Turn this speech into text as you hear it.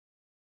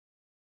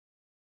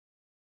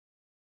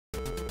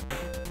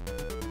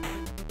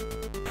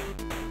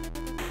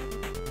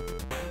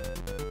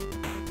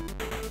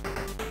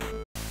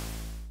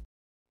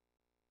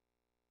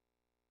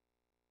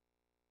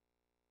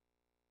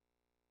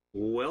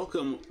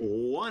Welcome,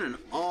 one and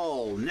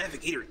all.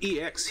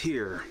 NavigatorEX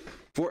here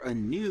for a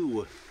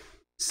new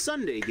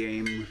Sunday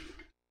game.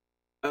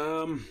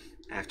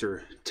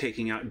 After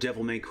taking out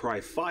Devil May Cry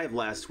 5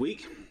 last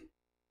week,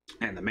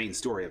 and the main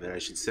story of it, I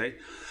should say,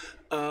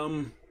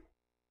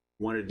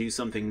 wanted to do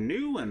something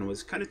new and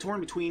was kind of torn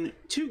between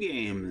two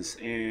games,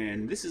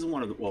 and this is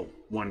one of the, well,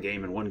 one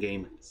game and one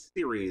game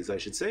series, I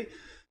should say.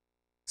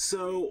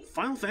 So,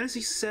 Final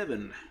Fantasy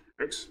VII.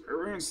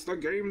 Experience the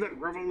game that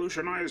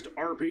revolutionized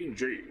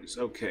RPGs.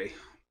 Okay.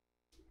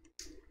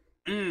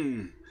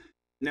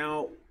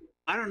 Now,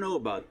 I don't know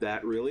about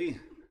that, really.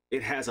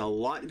 It has a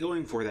lot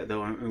going for that,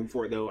 though.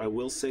 I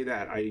will say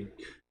that I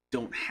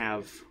don't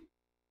have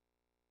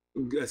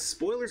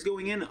spoilers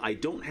going in. I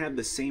don't have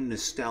the same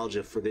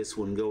nostalgia for this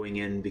one going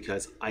in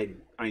because I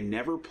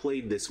never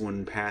played this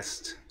one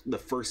past the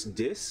first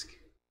disc.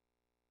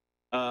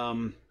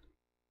 I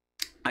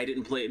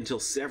didn't play it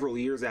until several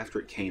years after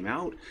it came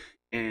out,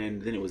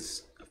 and then it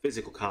was a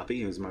physical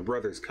copy. It was my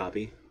brother's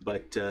copy,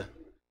 but it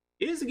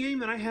is a game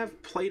that I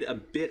have played a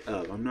bit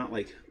of. I'm not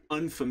like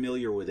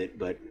unfamiliar with it,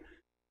 but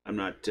I'm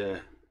not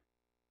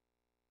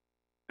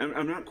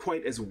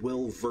quite as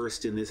well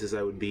versed in this as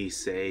I would be,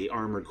 say,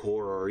 Armored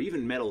Core or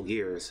even Metal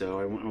Gear. So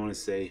I want to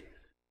say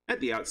at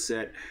the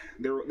outset,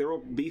 there will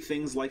be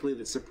things likely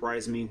that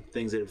surprise me,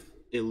 things that have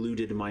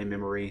eluded my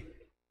memory.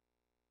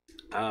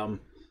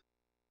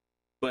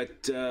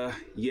 But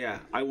yeah,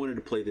 I wanted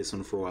to play this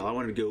one for a while. I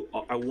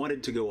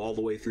wanted to go all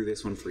the way through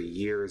this one for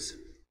years.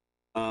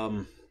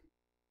 Now,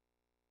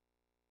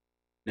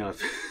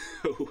 if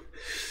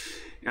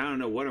I don't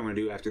know what I'm going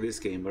to do after this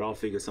game, but I'll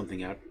figure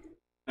something out.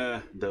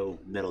 Though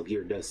Metal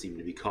Gear does seem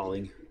to be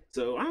calling.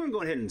 So I'm going to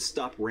go ahead and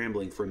stop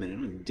rambling for a minute.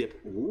 I'm going to dip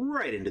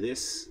right into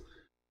this.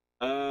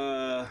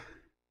 Yeah,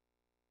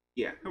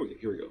 here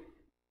we go.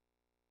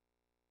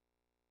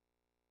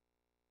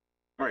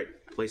 All right,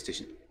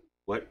 PlayStation.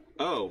 What?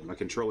 Oh, my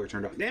controller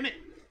turned off. Damn it!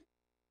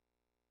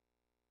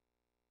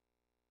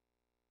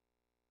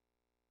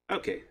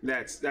 Okay,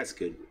 that's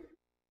good.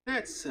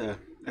 That's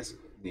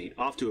neat.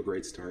 Off to a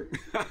great start.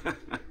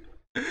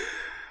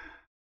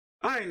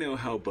 I know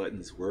how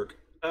buttons work.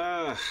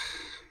 I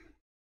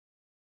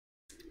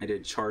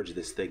did charge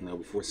this thing though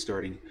before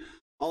starting.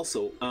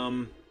 Also,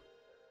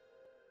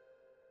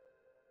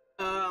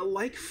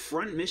 like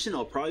Front Mission,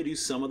 I'll probably do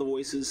some of the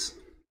voices.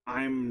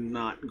 I'm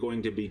not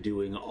going to be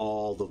doing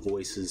all the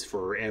voices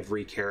for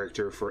every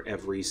character for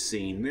every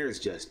scene. There's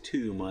just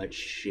too much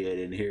shit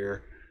in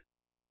here.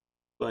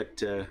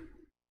 But, oh,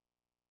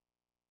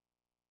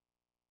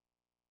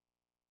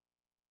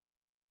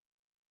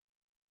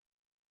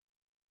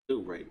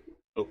 right.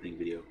 Opening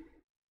video.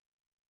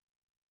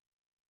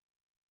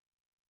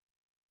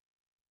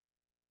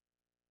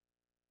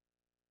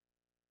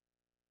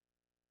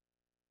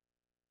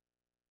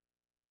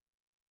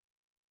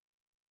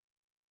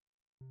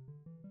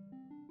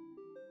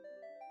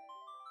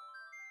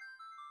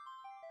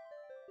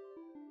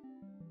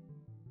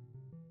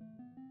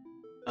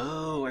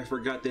 Oh, I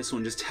forgot this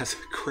one just has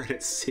a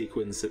credit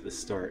sequence at the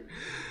start.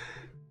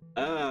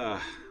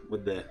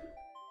 With the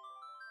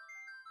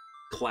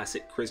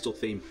classic Crystal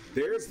theme.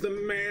 There's the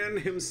man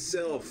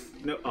himself.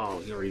 No, oh,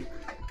 he already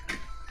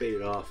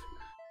faded off.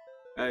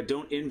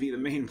 Don't envy the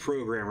main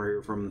programmer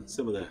here from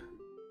some of the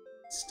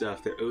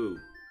stuff there. Ooh,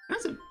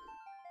 that's a...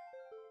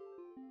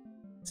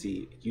 Let's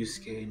see,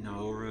 Yusuke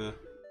Naora.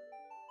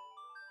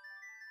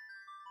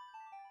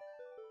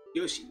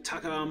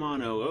 Yoshitaka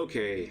Amano,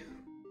 okay.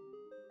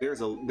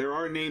 There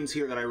are names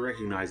here that I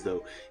recognize,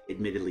 though.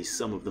 Admittedly,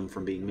 some of them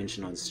from being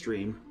mentioned on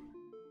stream.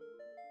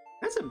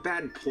 That's a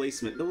bad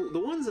placement. The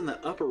ones in the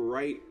upper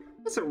right,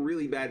 that's a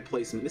really bad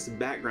placement. This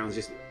background's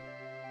just...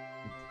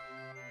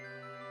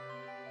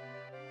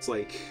 It's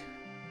like...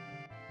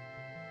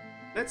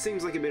 That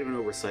seems like a bit of an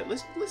oversight.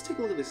 Let's take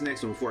a look at this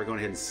next one before I go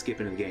ahead and skip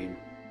into the game.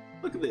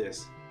 Look at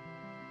this.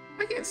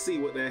 I can't see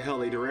what the hell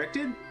they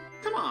directed.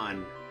 Come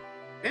on.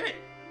 Damn it.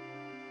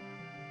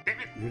 Damn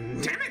it.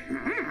 Damn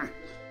it.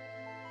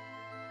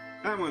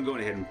 I'm going to go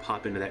ahead and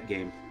pop into that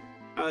game.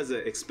 I was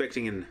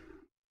expecting an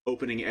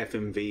opening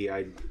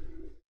FMV.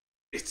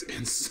 It's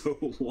been so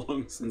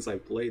long since I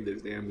played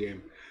this damn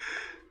game.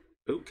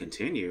 Oh,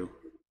 continue.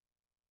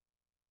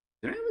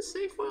 Did I have a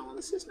save file on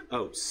the system?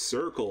 Oh,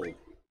 circle.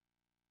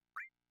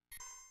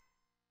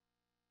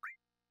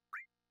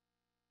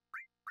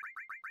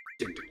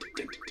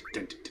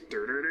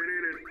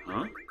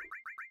 Huh?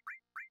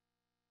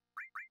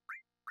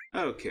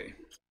 Okay.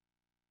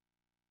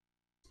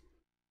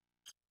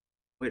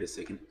 Wait a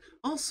second.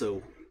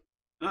 Also,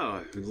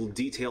 oh, a little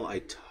detail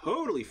I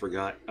totally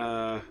forgot.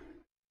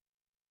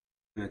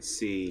 Let's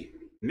see.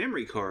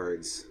 Memory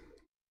cards.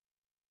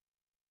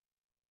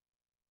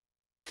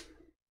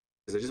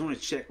 Because I just want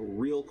to check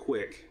real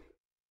quick.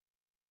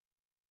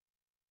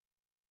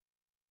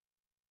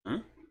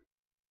 Huh?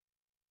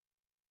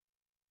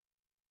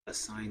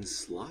 Assign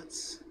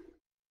slots?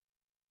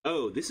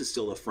 Oh, this is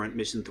still a Front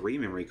Mission 3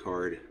 memory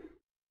card.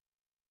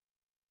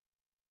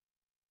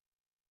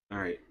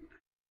 Alright.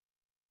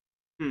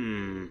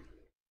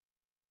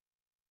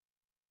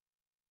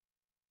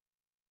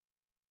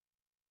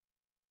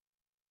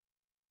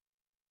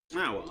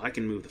 Ah, well, I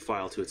can move the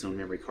file to its own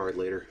memory card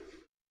later.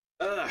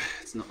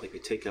 It's not like they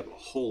take up a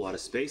whole lot of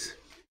space.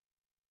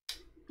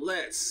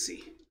 Let's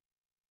see.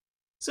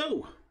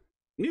 So,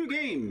 new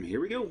game. Here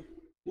we go.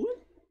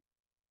 Whoop.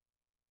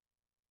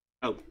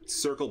 Oh,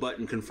 circle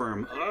button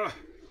confirm.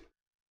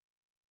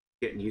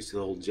 Getting used to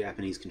the old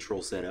Japanese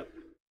control setup.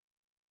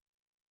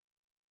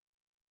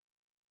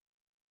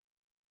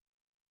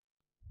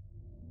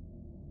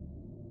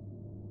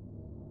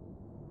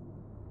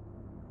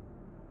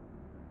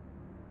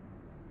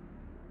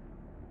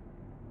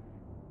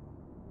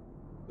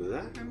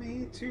 Fly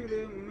me to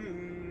the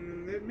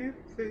moon, let me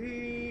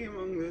play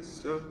among the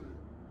stars.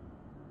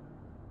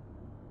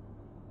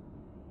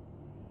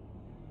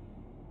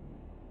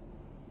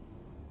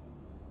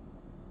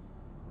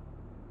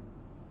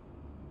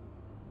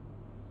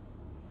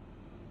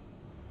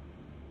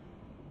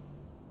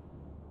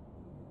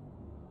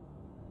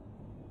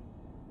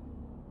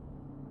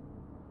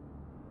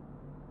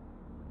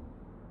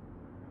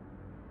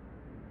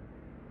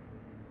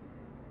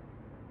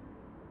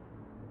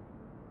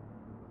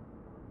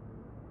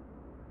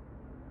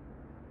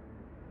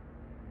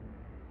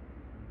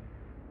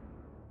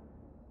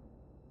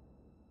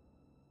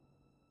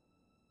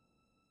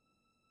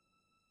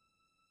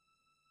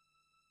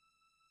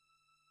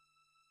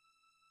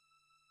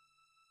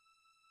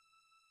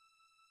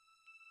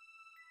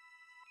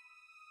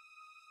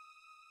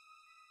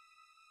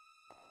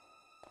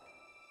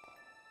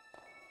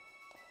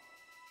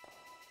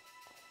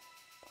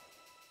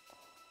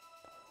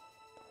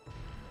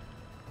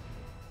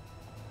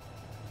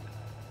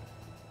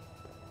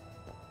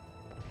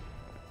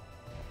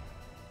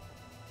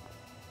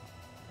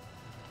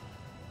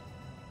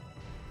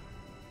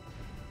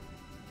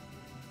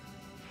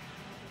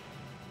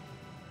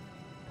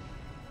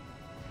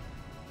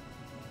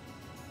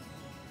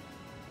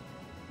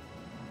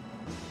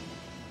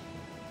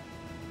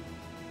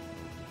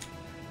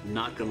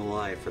 Not gonna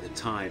lie, for the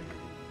time,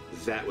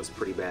 that was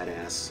pretty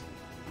badass.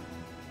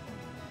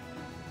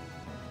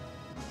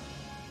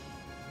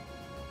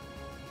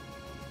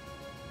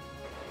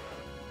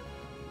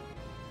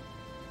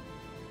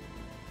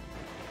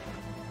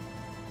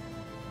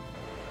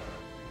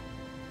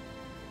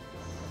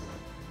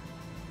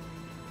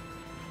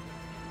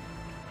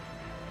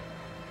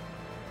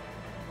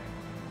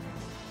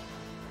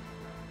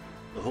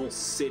 The whole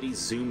city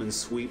zoom and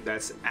sweep,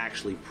 that's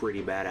actually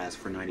pretty badass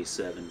for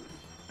 97.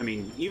 I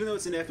mean, even though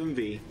it's an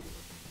FMV,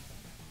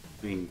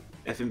 I mean,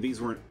 FMVs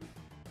weren't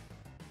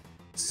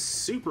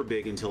super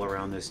big until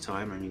around this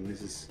time. I mean,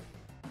 this is...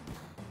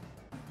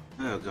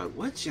 Oh god,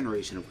 what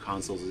generation of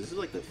consoles is this?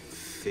 Like the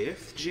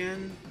 5th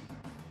gen?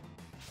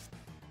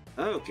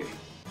 Okay.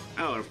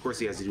 Oh, and of course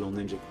he has the dual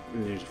ninja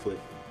flip.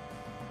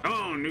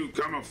 Oh,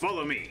 newcomer,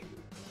 follow me!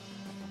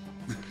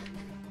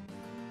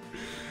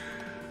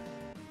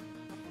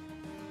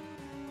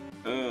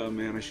 Oh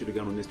man, I should have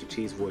gone with Mr.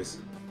 T's voice.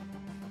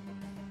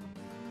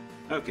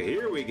 Okay,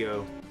 here we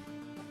go.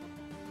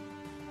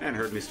 I haven't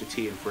heard Mr.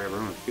 T in forever.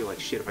 I'm gonna feel like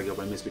shit if I go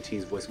by Mr.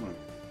 T's voice. I'm gonna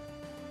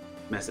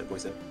mess that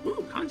voice up.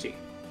 Ooh, kanji.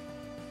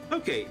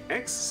 Okay,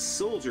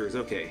 ex-soldiers.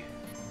 Okay.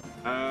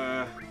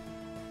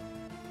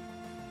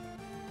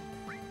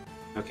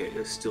 Okay,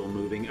 they're still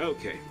moving.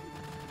 Okay.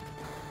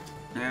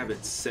 I have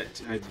it set.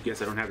 I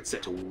guess I don't have it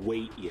set to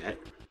wait yet.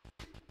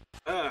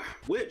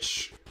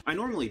 Which I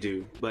normally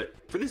do, but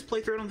for this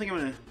playthrough, I don't think I'm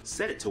gonna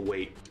set it to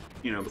wait.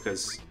 You know,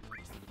 because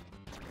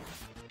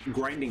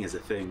grinding is a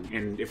thing,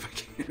 and if I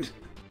can't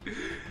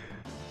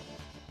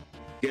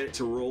get it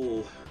to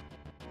roll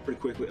pretty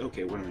quickly.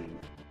 Okay, what am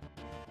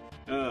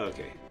I doing?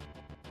 Okay.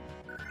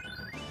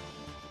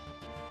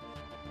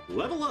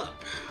 Level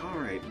up!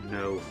 Alright,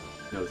 no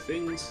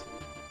things.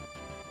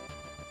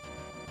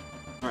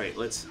 Alright,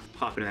 let's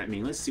pop into that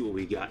meeting. Let's see what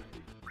we got.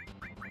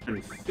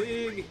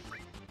 Config.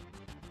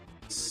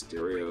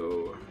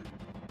 Stereo.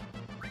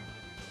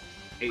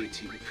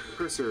 AT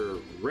cursor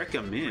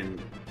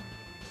recommend.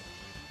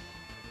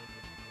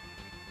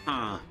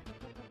 Huh.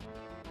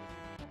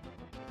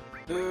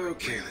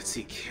 Okay, let's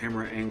see.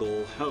 Camera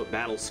angle. Oh,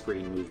 battle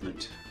screen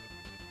movement.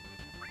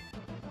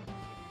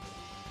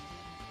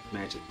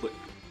 Magic clip.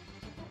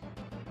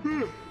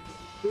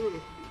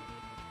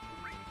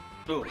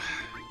 Oh,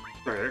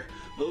 sorry there.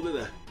 A little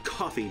bit of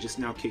coffee just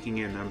now kicking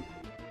in. I'm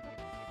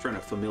trying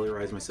to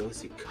familiarize myself. Let's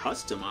see.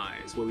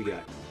 Customize. What we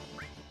got?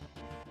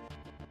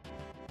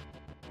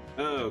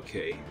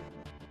 Okay.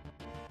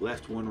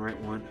 Left one, right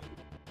one.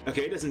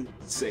 Okay, it doesn't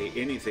say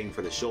anything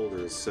for the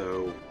shoulders,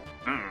 so...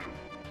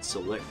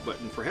 select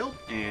button for help,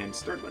 and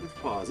start button for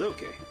pause.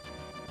 Okay.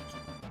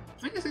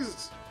 I guess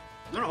there's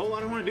not a whole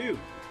lot I want to do.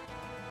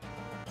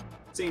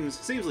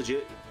 Seems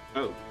legit.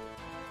 Oh.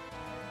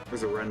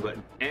 There's a run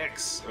button.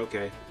 X!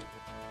 Okay.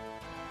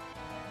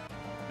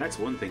 That's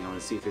one thing I want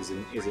to see if is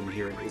in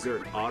here. Is there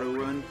an auto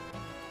run?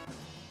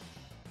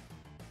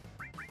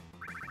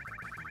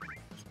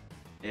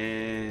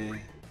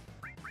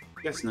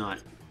 Guess not.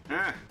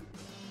 Ah!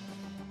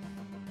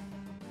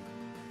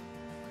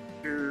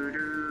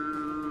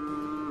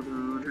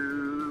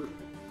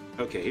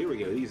 Okay, here we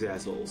go. These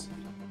assholes.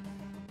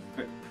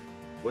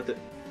 What the?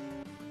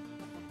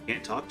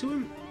 Can't talk to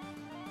him?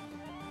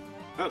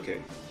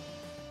 Okay.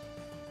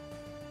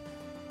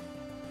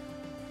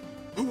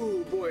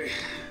 Oh boy.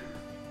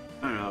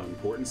 I don't know,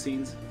 important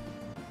scenes.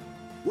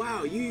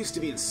 Wow, you used to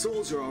be in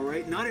Soldier,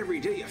 alright. Not every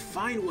day you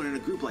find one in a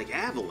group like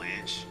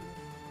Avalanche.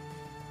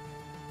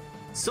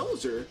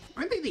 Soldier?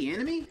 Aren't they the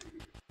enemy?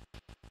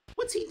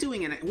 What's he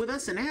doing with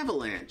us in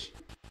Avalanche?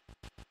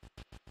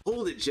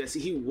 Hold it, Jesse.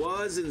 He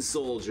was in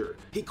Soldier.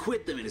 He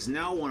quit them and is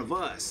now one of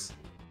us.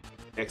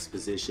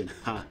 Exposition,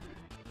 huh?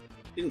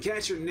 Didn't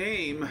catch your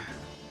name.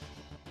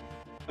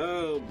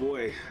 Oh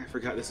boy, I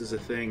forgot this is a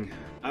thing.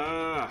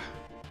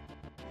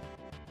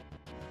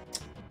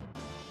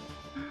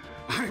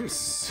 I'm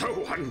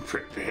so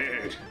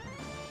unprepared.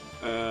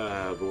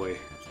 Boy.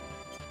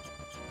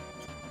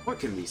 What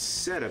can be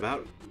said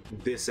about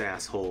this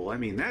asshole? I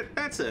mean,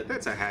 that's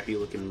a happy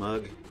looking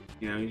mug.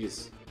 You know, you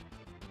just...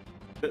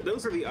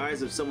 Those are the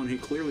eyes of someone who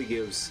clearly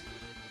gives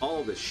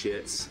all the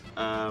shits.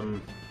 I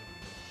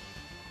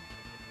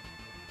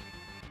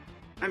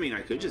mean,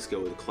 I could just go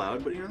with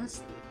Cloud, but you know,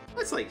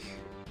 that's like...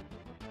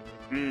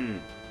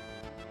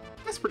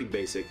 That's pretty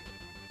basic.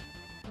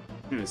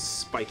 You know,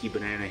 spiky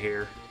banana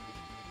hair.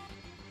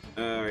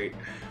 Alright.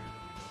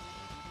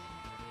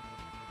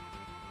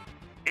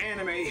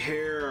 Anime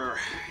hair!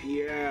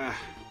 Yeah.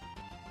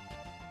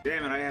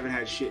 Damn it, I haven't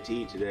had shit to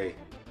eat today.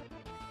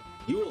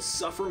 You will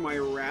suffer my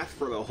wrath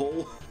for the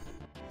whole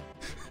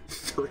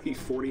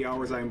 40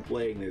 hours I'm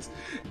playing this.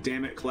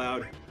 Damn it,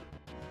 Cloud.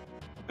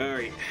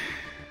 Alright.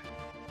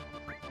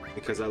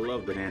 Because I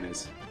love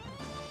bananas.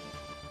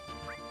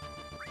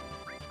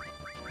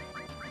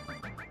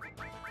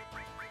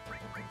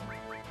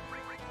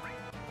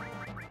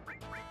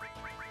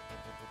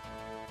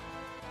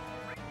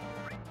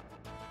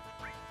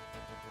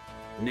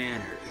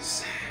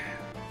 Nanners.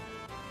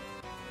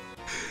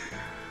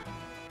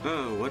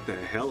 Oh, what the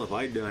hell have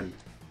I done?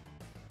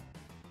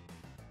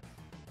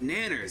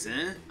 Nanners,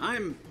 eh? I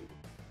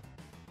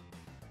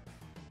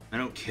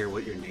don't care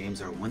what your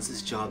names are. Once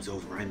this job's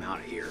over, I'm out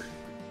of here.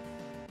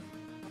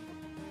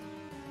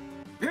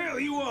 Hell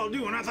you all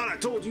doing? I thought I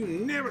told you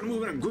never to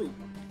move in a group.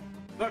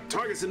 That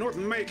target's the North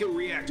Mako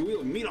reactor.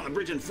 We'll meet on the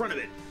bridge in front of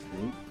it.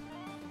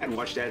 Hadn't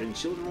watched that in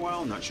Children in a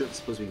while. I'm not sure if it's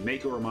supposed to be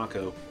Mako or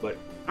Mako, but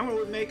I'm gonna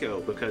go with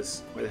Mako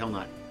because why the hell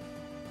not?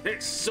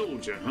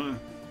 Ex-soldier, huh?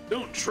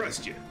 Don't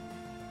trust you.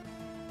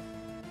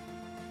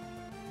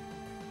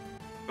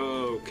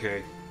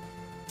 Okay.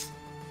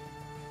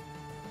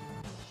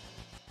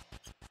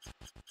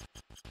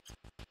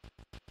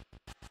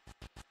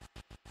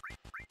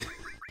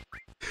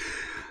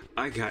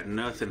 I got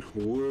nothing.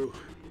 Woo.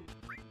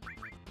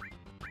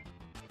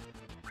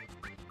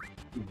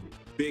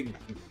 Big,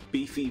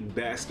 beefy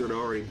bastard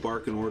already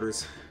barking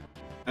orders.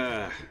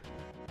 Nah,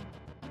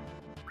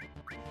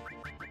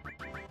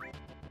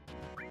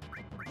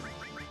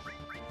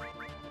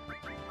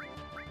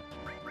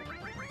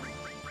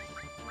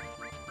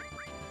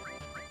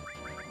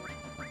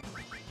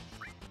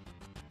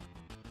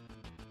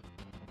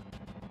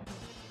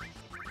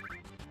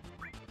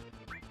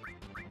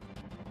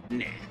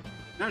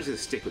 I'm just gonna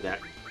stick with that.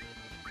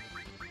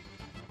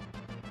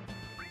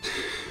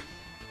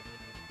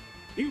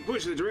 You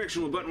push the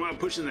directional button while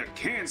pushing the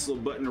cancel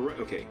button to run.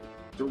 Okay,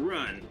 to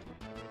run.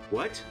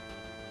 What?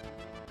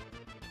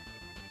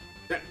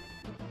 That...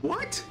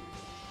 What?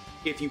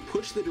 If you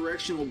push the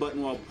directional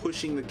button while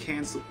pushing the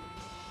cancel...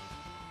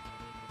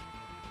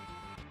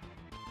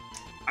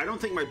 I don't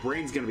think my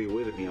brain's gonna be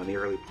with me on the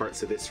early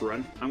parts of this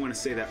run. I'm gonna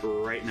say that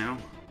right now.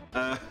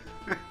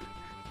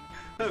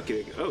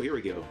 Okay, oh, here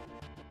we go.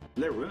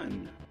 Let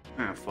run.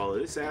 Follow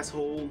this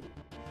asshole.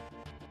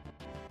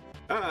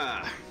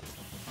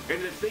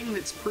 And the thing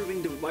that's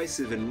proving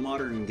divisive in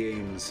modern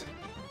games.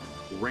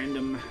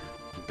 Random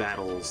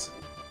battles.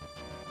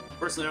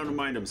 Personally, I don't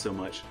mind them so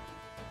much.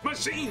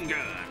 Machine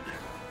gun!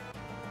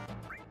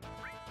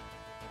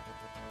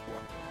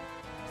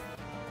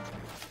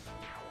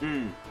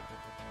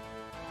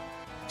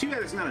 Too bad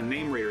there's not a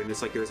name raider in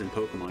this like there is in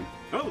Pokemon.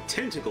 Oh,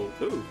 tentacle!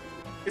 Ooh!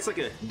 It's like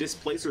a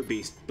displacer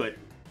beast, but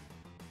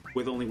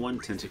with only one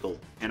tentacle,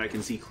 and I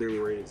can see clearly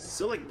where it is.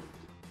 So like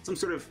some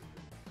sort of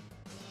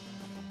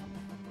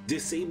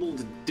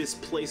disabled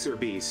displacer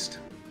beast.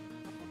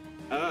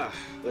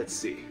 Let's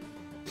see.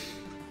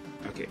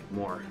 Okay,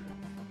 more.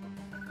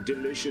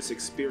 Delicious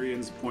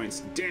experience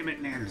points. Damn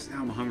it, Nanners,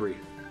 now I'm hungry.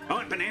 I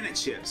want banana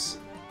chips.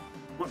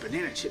 I want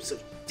banana chips so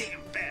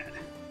damn bad.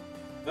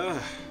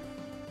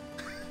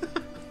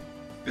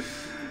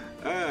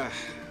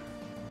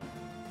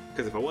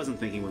 Because if I wasn't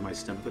thinking with my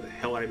stomach, what the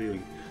hell would I be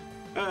doing?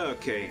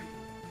 Okay,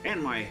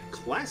 and my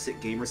classic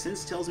gamer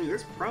sense tells me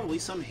there's probably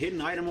some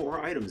hidden item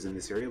or items in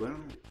this area, but I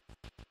don't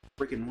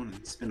freaking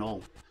want to spend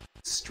all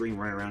stream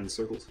running around in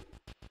circles.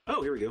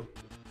 Oh, here we go.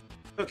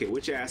 Okay,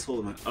 which asshole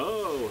am I?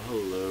 Oh,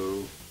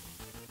 hello.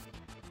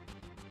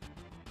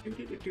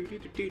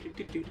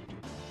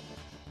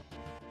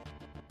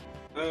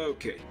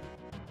 Okay.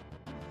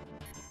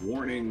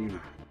 Warning.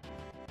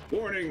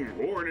 Warning,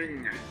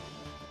 warning.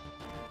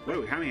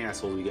 Whoa, how many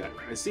assholes we got?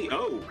 I see.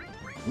 Oh,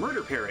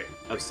 murder parrot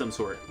of some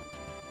sort.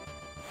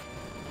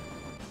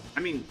 I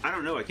mean, I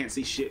don't know. I can't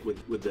see shit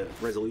with the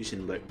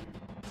resolution, but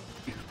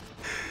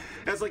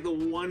that's like the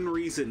one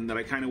reason that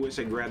I kind of wish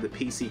I grabbed the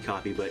PC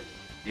copy, but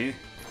I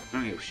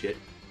don't give a shit.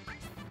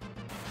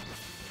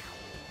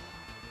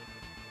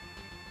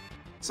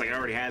 It's like I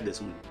already had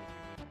this one.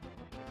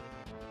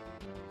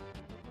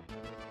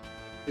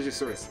 It's just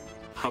sort of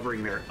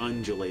hovering there,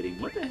 undulating.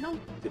 What the hell?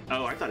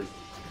 Oh, I thought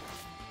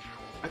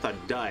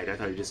it died. I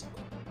thought it just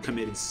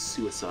committed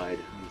suicide.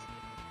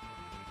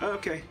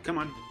 Okay, come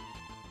on.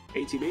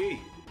 ATB.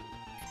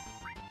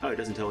 Oh, it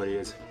doesn't tell what it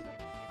is.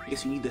 I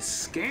guess you need the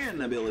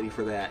scan ability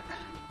for that.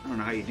 I don't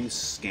know how you do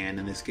scan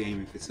in this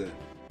game, if it's a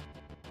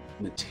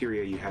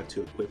materia you have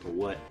to equip or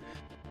what.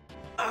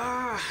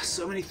 Ah,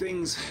 so many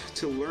things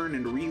to learn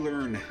and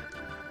relearn.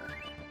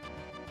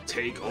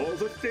 Take all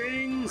the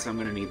things! I'm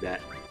gonna need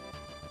that.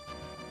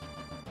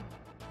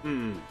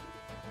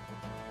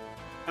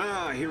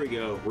 Ah, here we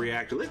go.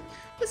 Reactor.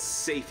 The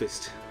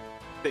safest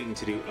thing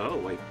to do. Oh,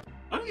 wait.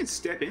 I can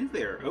step in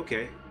there.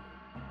 Okay.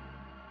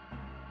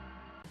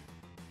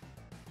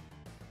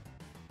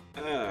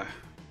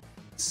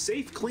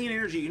 Safe, clean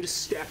energy. You can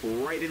just step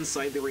right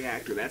inside the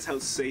reactor. That's how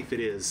safe it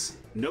is.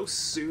 No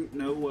suit,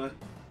 no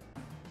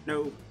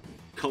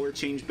color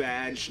change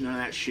badge, none of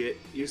that shit.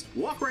 You just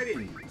walk right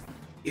in.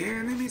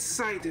 Enemy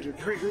sighted.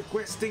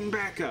 Requesting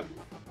backup.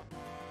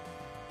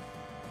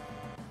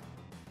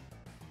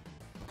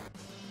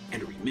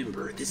 And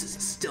remember, this is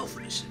a stealth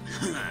mission.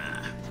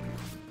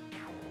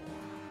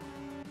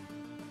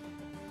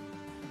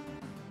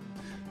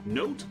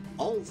 Note,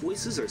 all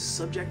voices are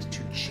subject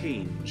to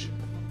change.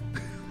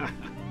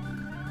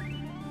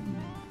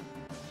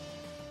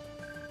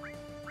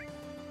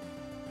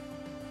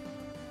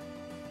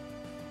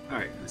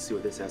 Alright, let's see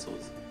what this asshole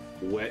is.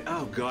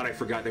 Oh god, I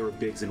forgot there were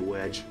Biggs and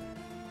Wedge.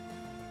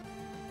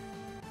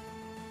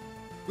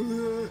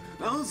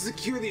 I'll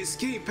secure the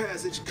escape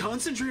passage.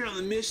 Concentrate on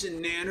the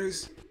mission,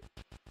 Nanners.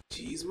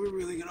 Jeez, we're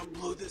really gonna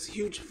blow this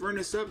huge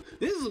furnace up.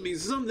 This'll be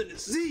something to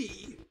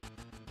see.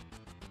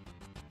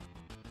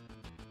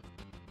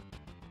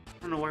 I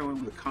don't know why I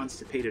went with a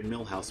constipated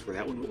Millhouse for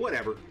that one, but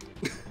whatever.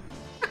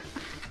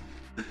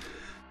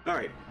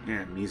 Alright,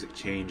 yeah, music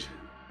change.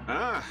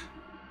 Ah!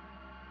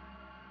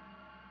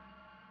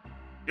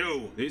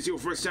 Yo, this your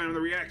first time in the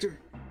reactor?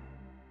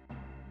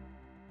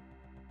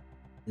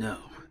 No.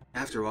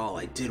 After all,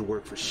 I did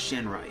work for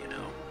Shinra, you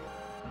know.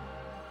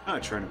 I'm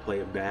not trying to play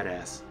a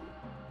badass.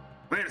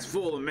 Planet's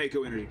full of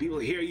Mako energy. People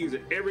here use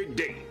it every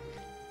day.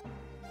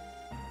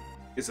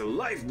 It's the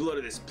lifeblood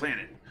of this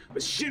planet.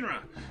 But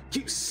Shinra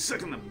keeps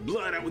sucking the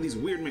blood out with these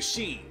weird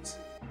machines.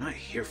 I'm not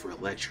here for a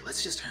lecture.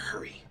 Let's just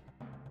hurry.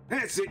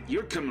 That's it.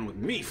 You're coming with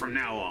me from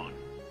now on.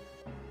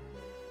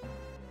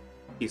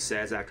 He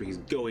says after he's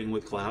going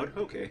with Cloud.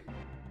 Okay.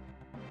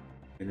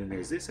 And then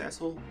there's this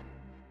asshole.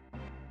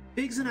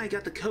 Biggs and I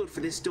got the code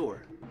for this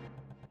door.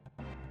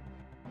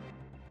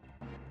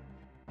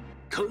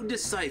 Code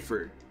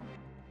deciphered.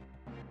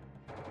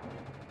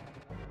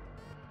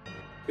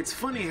 It's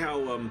funny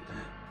how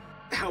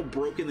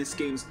broken this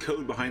game's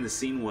code behind the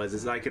scene was,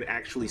 is I could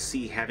actually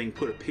see having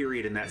put a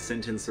period in that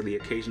sentence or the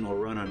occasional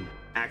run on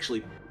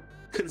actually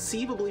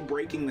conceivably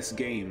breaking this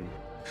game.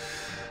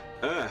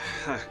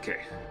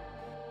 Okay.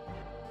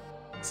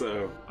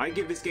 So, I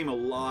give this game a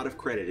lot of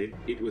credit.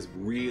 It was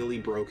really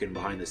broken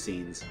behind the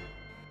scenes.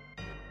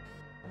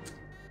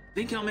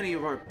 Think how many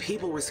of our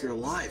people risk their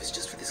lives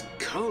just for this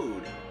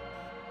code.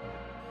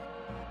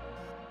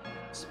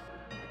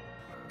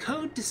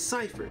 Code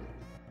deciphered.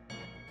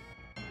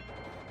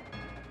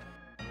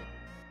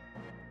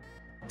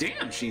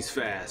 Damn, she's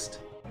fast.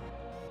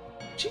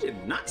 She did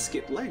not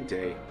skip leg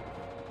day.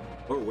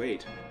 Or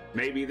wait,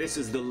 maybe this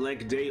is the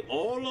leg day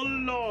all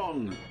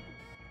along.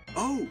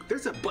 Oh,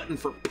 there's a button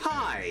for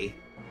pie.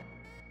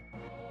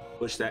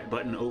 Push that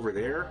button over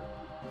there.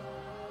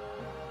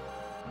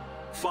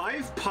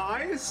 5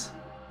 pies?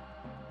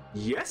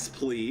 Yes,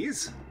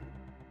 please.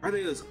 Are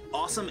they those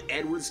awesome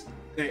Edwards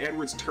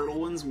turtle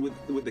ones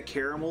with the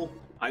caramel?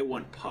 I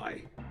want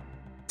pie.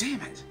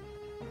 Damn it.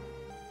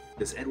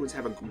 Does Edwards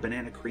have a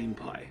banana cream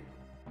pie?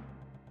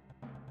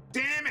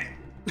 Damn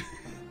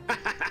it!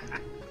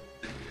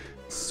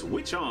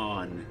 Switch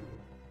on.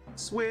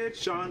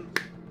 Switch on.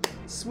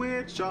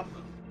 Switch off.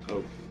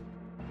 Oh.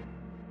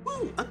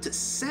 Ooh, up to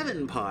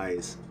 7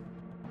 pies.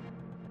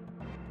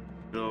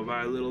 Little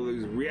by little,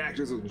 these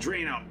reactors will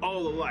drain out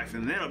all the life,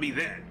 and that'll be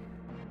that.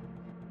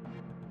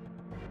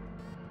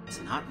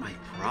 It's not my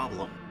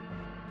problem.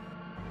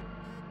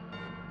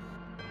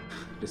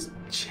 Just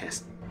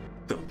chest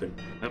thumping.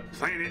 The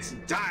planet's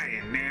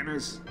dying,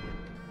 Nanners.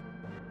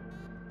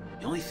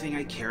 The only thing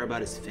I care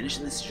about is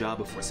finishing this job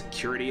before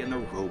security and the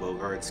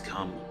robo-guards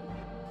come.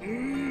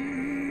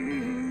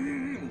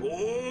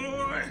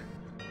 Boy!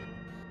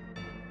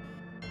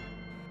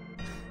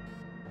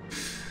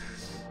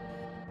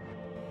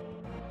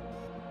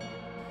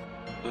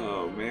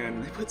 Oh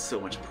man, they put so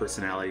much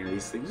personality into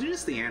these things.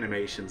 Just the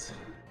animations.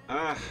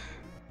 Okay.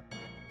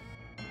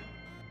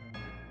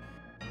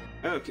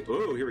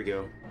 Oh, here we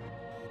go.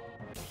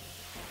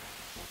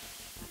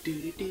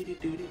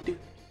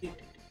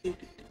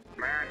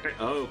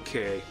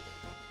 Okay.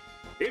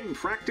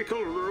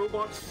 Impractical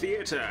robot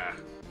theater.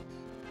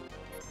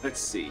 Let's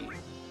see.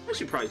 I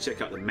should probably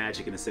check out the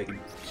magic in a second.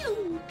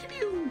 Pew!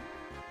 Pew!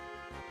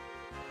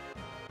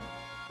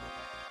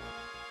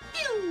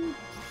 Pew! Pew!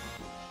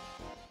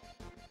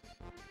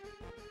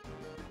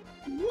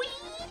 Whee!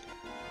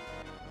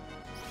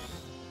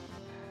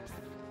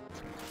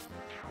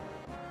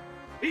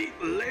 Eat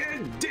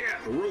lead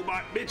death,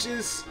 robot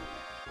bitches!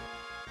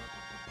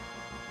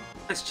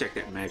 Let's check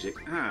that magic.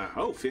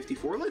 Oh,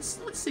 54. Let's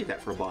save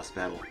that for a boss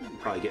battle. We can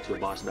probably get to a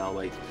boss battle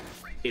like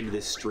into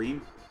this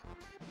stream.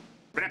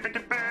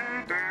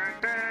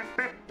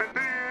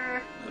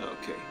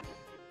 Okay.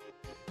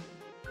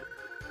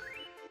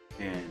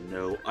 And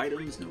no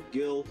items, no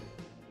gil.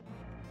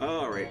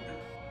 Alright.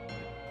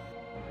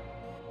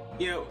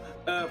 You know,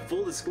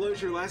 full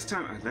disclosure, last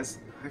time I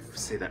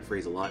say that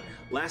phrase a lot.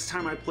 Last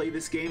time I played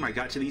this game, I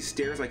got to these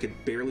stairs, I could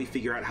barely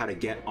figure out how to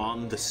get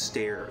on the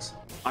stairs.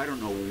 I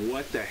don't know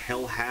what the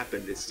hell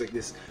happened. It's like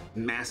this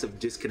massive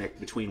disconnect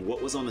between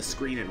what was on the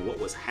screen and what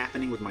was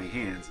happening with my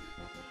hands.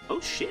 Oh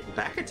shit,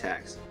 back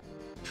attacks.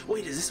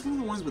 Wait, is this one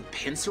of the ones with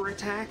pincer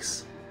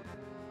attacks?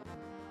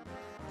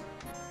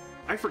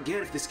 I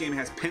forget if this game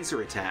has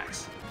pincer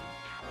attacks.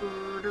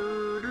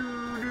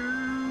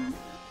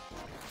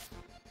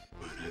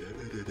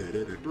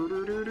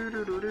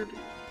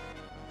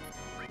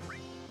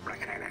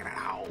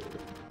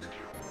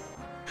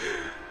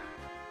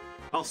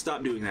 I'll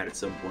stop doing that at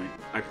some point,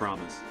 I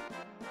promise.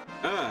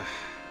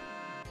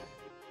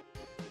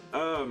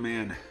 Oh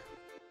man.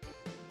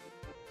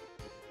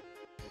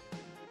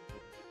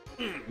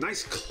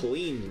 Nice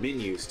clean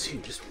menus too,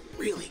 just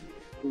really,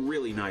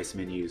 really nice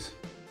menus.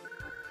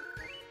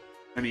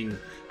 I mean,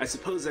 I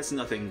suppose that's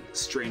nothing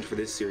strange for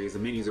this series. The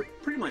menus are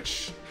pretty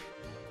much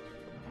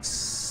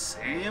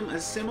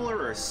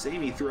similar or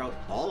samey throughout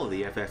all of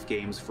the FF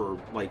games for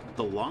like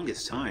the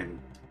longest time.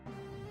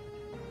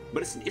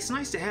 But it's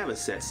nice to have a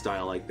set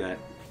style like that.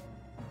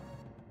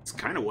 It's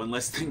kind of one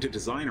less thing to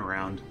design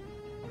around.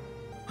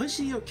 Push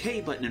the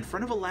OK button in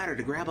front of a ladder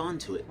to grab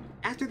onto it.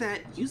 After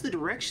that, use the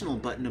directional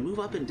button to move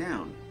up and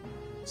down.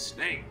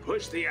 Snake,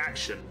 push the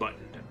action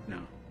button.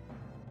 No.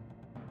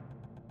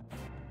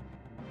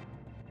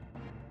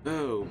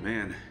 Oh,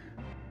 man.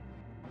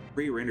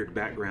 Pre-rendered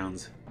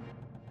backgrounds.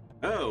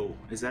 Oh,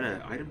 is that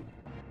an item?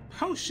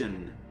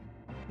 Potion!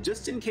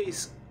 Just in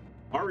case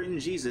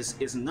RNGesus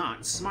is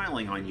not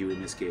smiling on you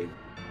in this game.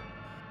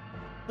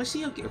 Let's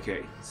see.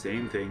 Okay,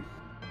 same thing.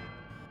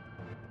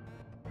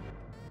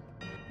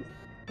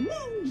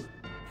 Woo!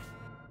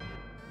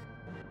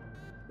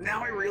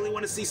 Now I really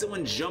want to see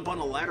someone jump on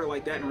a ladder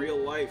like that in real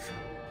life.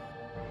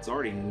 It's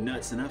already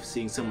nuts enough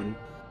seeing someone,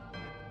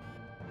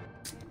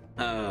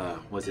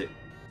 was it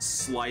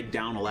slide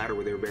down a ladder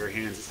with their bare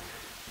hands.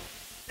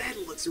 That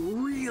looks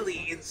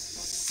really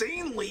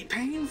insanely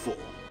painful.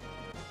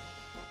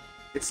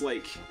 It's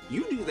like,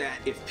 you do that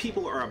if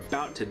people are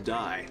about to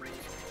die.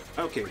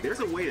 Okay, there's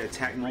a way to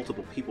attack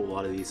multiple people a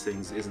lot of these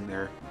things, isn't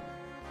there?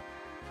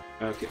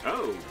 Okay,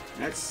 oh,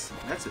 that's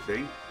a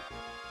thing.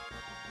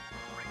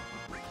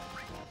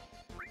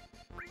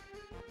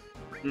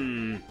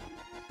 I'm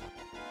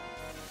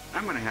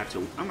gonna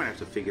have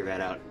to figure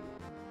that out.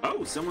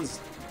 Oh, someone's...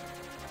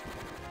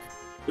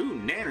 Ooh,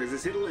 nanners,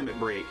 this hit a limit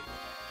break.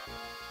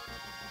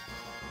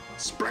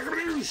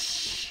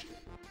 Spragadoosh!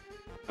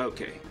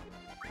 Okay.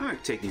 I'm gonna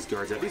take these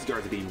guards out. These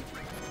guards are being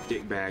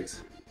dickbags.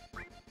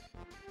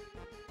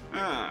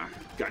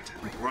 Got to...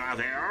 Wow,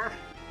 there!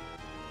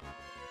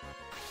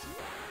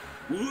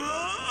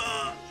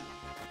 Whoa!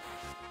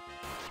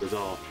 There's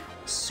all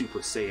Super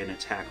Saiyan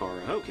attack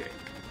aura. Okay.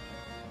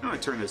 I'm gonna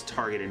turn those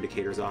target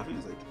indicators off. And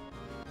it's like...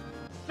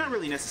 Not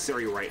really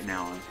necessary right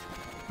now.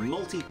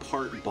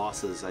 Multi-part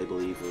bosses, I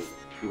believe,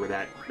 are where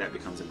that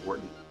becomes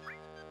important.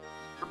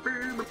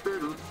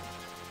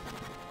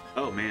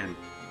 Oh, man.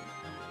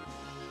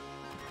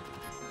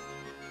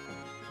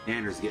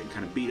 Anders getting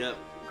kind of beat up.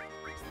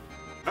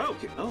 Oh,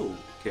 okay. Oh,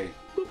 okay.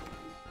 Boop.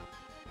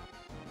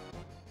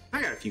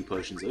 I got a few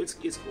potions, though. It's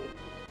cool.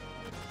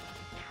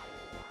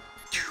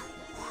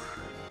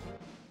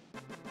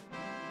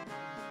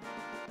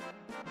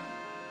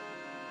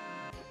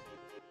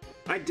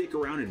 I dick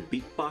around and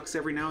beatbox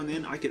every now and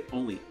then. I could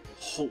only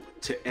hope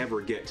to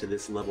ever get to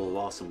this level of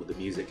awesome with the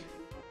music.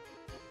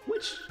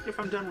 Which, if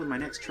I'm done with my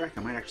next track,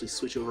 I might actually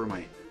switch over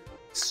my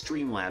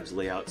Streamlabs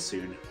layout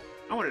soon.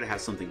 I wanted to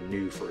have something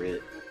new for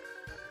it.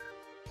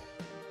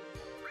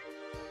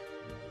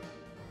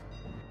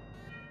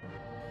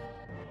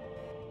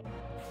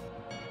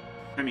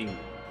 I mean,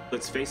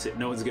 let's face it,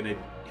 no one's gonna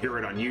hear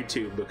it on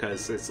YouTube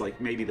because it's like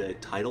maybe the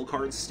title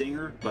card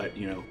stinger, but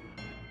you know,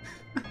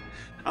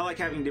 I like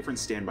having different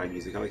standby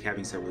music. I like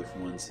having several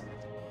different ones.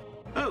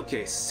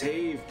 Okay,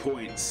 save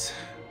points.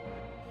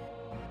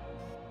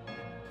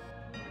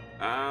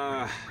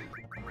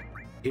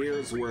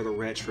 Here's where the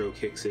retro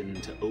kicks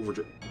into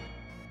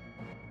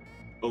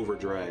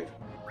overdrive.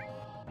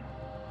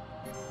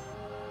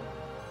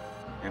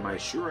 Am I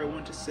sure I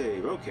want to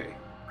save? Okay.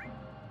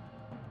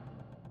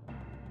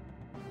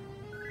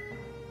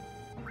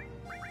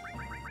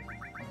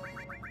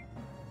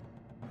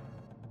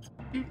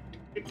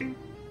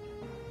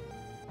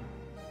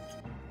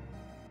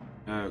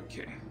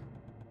 Okay.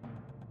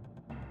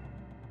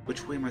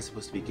 Which way am I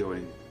supposed to be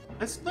going?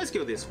 Let's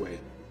go this way.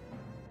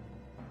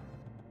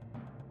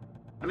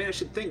 I mean, I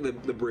should think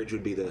the bridge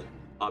would be the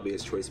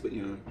obvious choice, but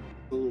you know,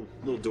 the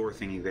little door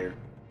thingy there.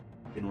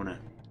 Didn't want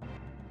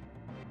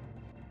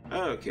to.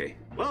 Okay.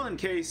 Well, in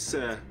case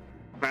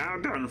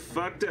Cloud done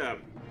fucked up.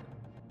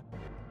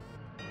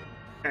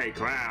 Hey,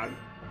 Cloud.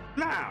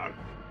 Cloud.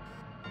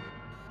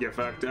 You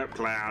fucked up,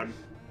 Cloud.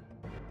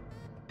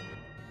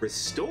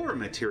 Restore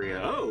materia.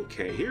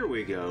 Okay, here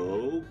we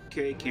go.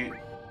 Okay, can't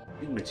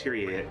do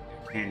materia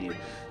yet, can you?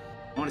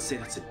 I want to say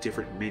that's a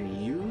different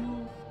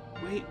menu.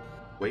 Wait.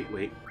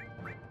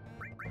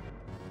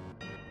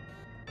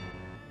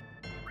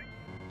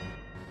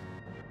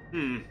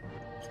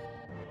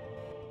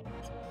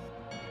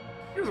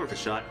 It was worth a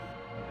shot.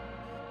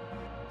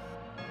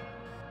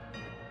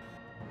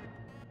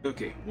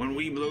 Okay, when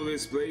we blow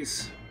this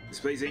place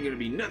ain't gonna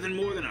be nothing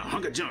more than a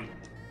hunk of junk.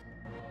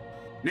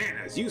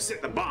 Nanas, you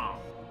set the bomb.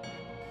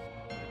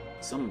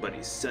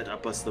 Somebody set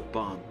up us the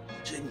bomb.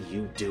 Shouldn't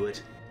you do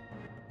it?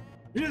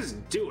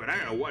 Just do it. I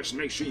gotta watch to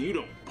make sure you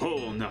don't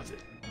pull nothing.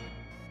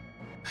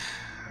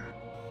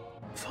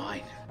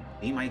 Fine.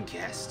 Be my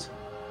guest.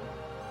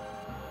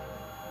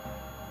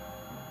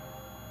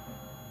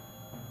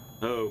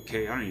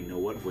 Okay, I don't even know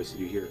what voice to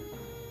do here.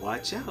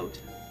 Watch out.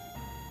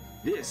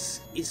 This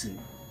isn't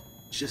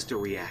just a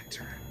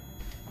reactor.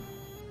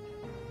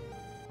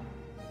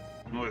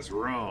 What's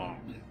wrong?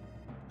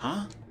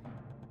 Huh?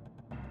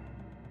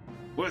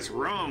 What's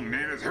wrong,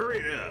 Nanas? Hurry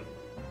it up.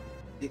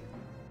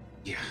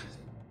 Yeah,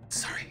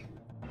 sorry.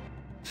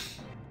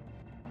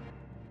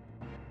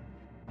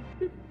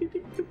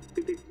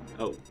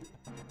 Oh.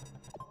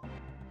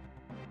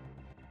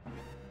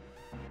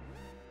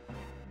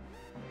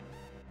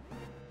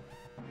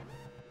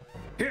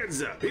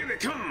 Heads up, here they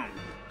come!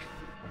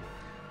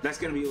 That's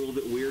gonna be a little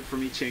bit weird for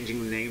me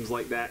changing the names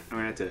like that. I'm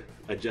gonna have to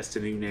adjust to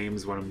new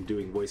names when I'm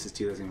doing voices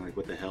too. That's gonna be like,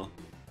 what the hell?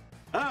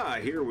 Ah,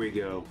 here we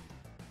go.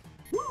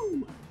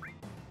 Woo!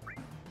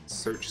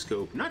 Search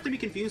scope, not to be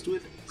confused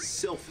with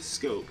self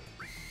scope.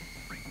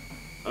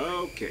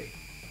 Okay.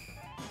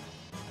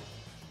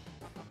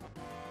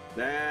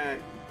 That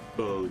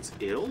bodes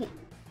ill.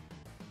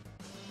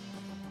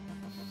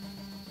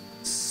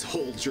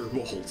 Soldier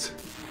bolt.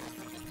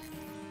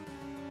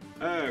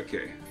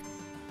 Okay.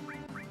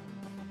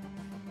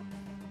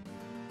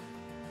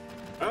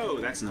 Oh,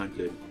 that's not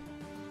good.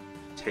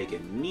 Take a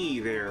knee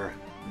there,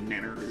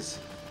 nanners.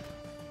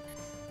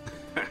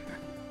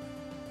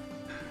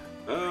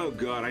 Oh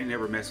god, I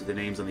never mess with the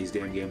names on these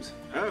damn games.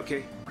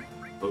 Okay.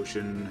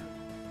 Potion.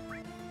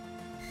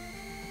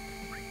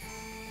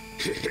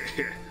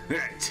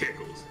 That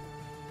tickles.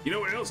 You know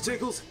what else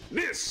tickles?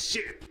 This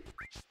shit!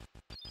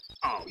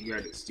 Oh, you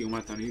had to steal my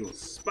thunder. You little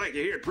spike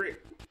it here,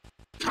 prick.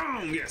 Come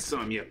on, get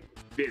some, you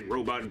big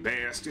robot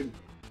bastard.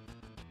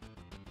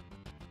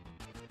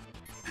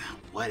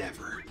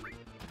 Whatever.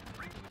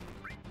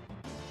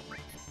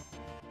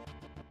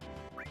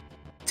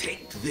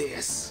 Take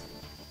this.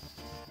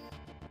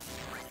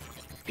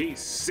 He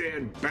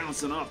said,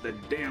 bouncing off the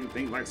damn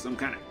thing like some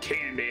kind of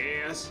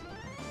candy ass.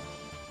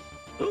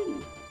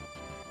 Ooh.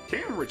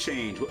 Camera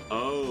change.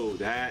 Oh,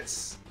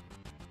 that's...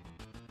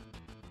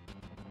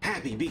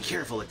 Happy, be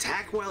careful.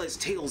 Attack while its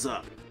tail's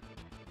up.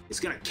 It's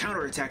gonna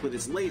counterattack with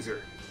its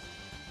laser.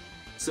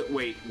 So,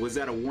 wait, was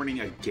that a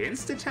warning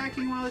against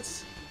attacking while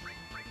it's...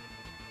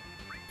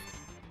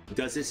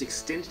 Does this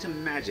extend to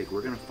magic?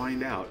 We're gonna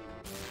find out.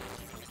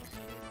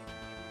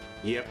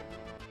 Yep.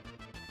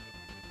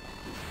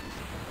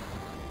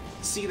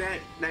 See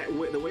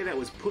the way that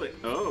was put.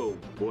 Oh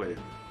boy.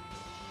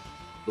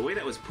 The way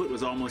that was put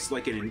was almost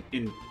like an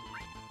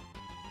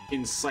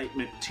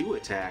incitement to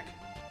attack.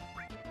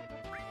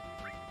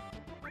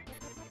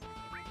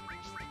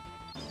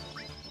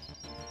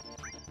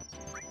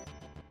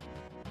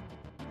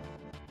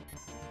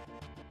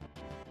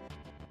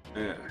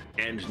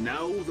 And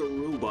now the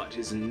robot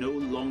is no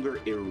longer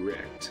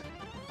erect.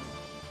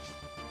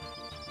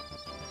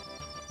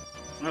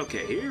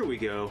 Okay, here we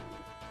go.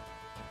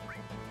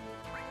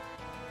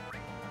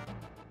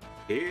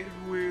 Hit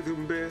with the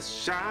best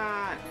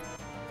shot.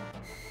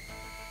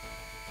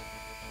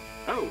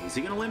 Oh, is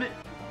he gonna limit?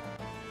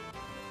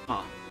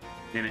 Huh,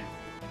 damn it.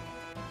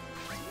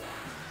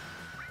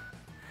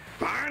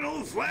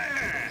 Final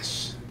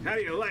flash! How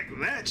do you like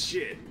that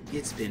shit?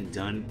 It's been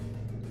done.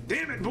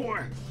 Damn it,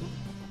 boy!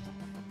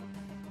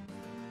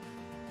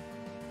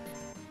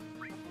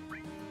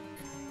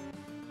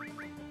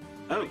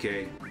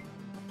 Okay.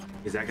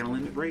 Is that gonna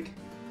limit break?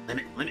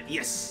 Limit,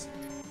 yes!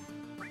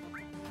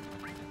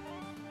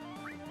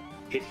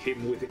 Hit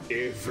him with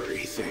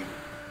everything.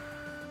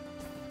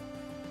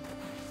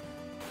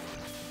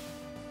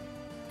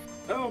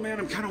 Oh man,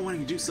 I'm kind of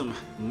wanting to do some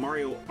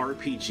Mario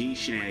RPG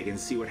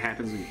shenanigans, see what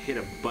happens when you hit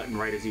a button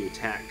right as you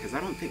attack, because I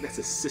don't think that's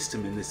a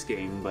system in this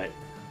game, but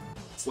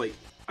it's like,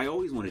 I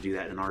always want to do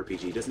that in an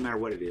RPG, doesn't matter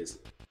what it is.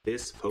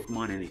 This,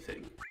 Pokemon,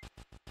 anything.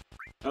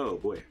 Oh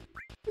boy.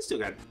 I still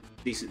got a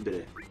decent bit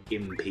of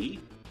MP.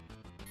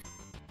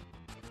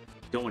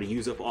 Don't want to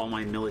use up all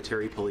my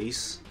military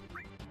police.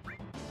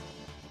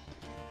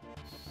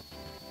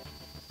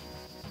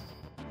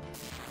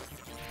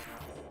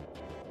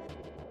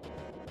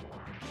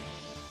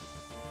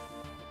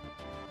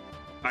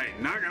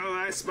 Alright, not gonna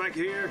lie, Spike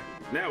here.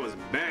 That was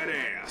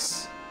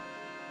badass.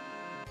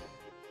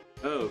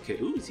 Okay,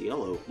 ooh, it's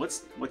yellow.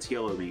 What's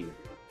yellow mean?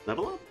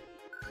 Level up?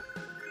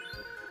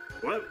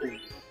 What?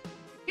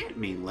 Can't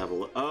mean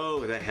level up.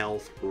 Oh, the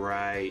health.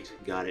 Right,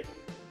 got it.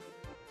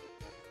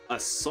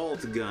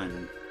 Assault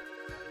gun.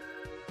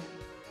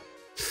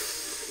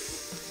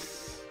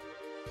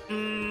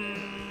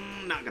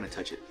 Not gonna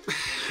touch it.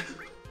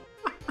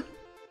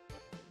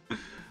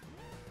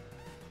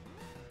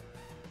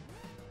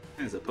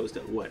 As opposed to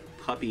what?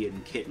 Puppy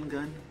and kitten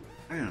gun?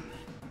 I don't know.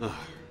 Ugh.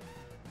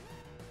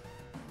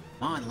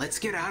 Come on, let's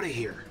get out of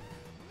here.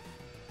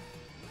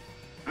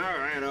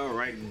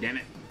 Alright, damn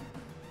it.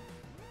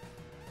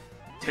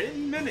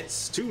 10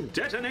 minutes to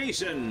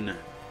detonation.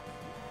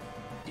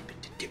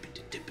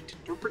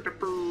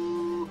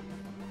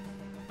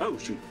 Oh,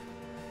 shoot.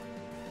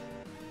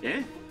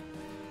 Yeah?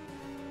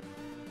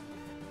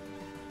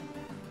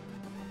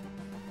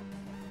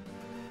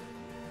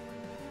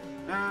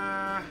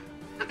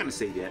 Not gonna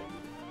save yet.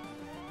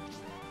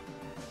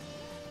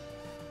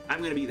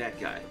 I'm gonna be that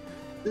guy.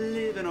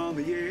 Living on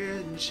the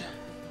edge.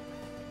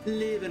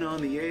 Living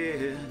on the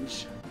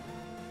edge.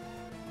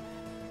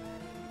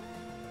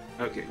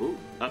 Okay, ooh,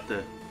 up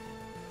the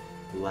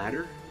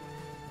ladder?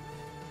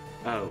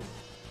 Oh.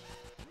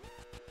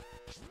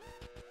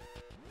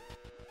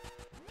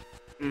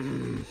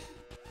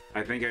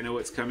 I think I know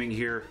what's coming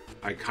here.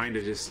 I kind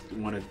of just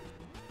want to...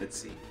 Let's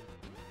see.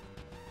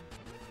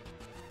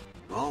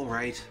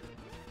 Alright.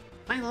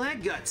 My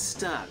leg got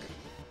stuck.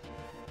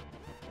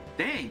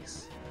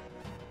 Thanks.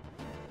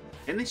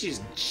 And then she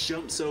just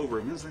jumps over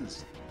him.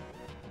 It's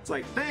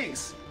like,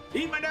 thanks.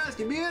 Eat my dust,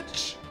 you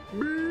bitch.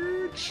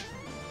 Bitch.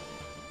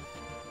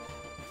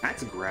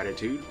 That's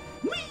gratitude.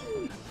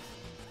 Whee!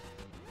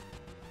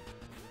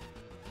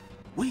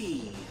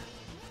 Whee!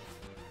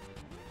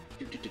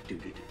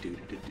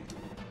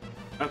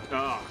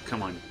 Oh,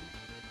 come on.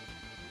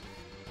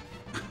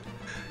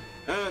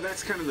 Oh,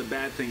 that's kind of the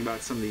bad thing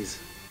about some of these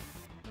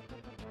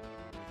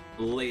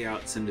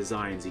layouts and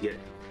designs.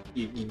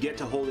 You get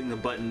to holding the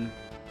button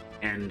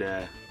and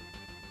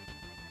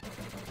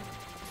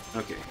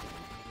okay.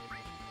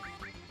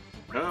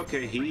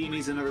 Okay, he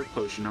needs another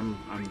potion. I'm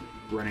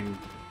running.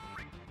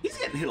 He's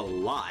getting hit a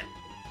lot.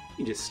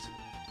 He just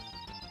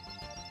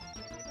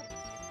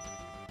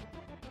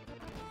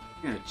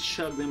gonna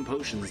chug them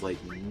potions like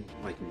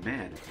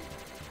mad.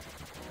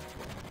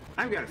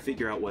 I've got to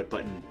figure out what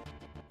button,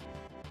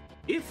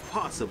 if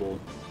possible,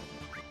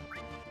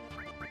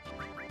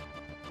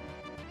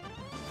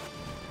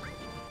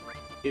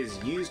 is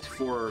used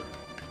for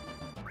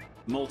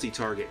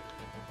multi-target.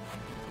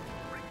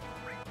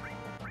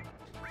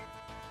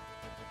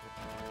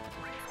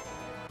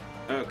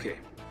 Okay.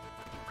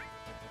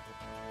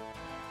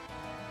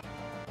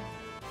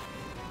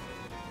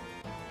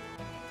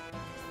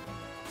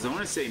 So I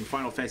want to say in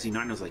Final Fantasy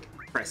IX it was like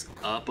press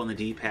up on the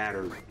D-pad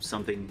or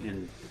something,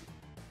 and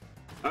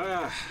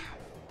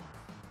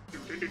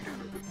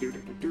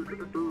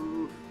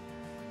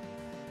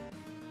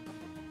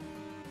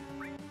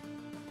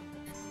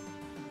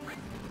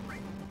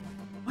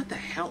what the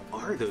hell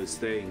are those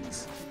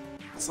things?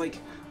 It's like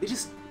they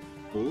just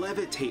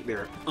levitate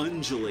there,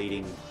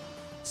 undulating,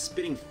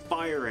 spitting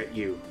fire at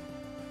you.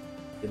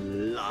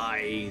 And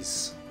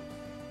lies.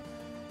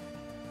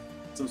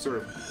 Some sort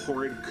of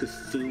horrid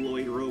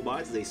Cthulhuoid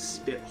robots. They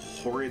spit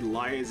horrid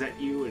lies at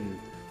you and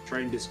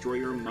try and destroy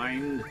your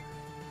mind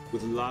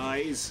with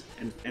lies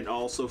and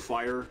also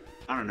fire.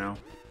 I don't know.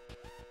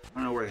 I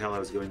don't know where the hell I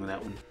was going with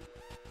that one.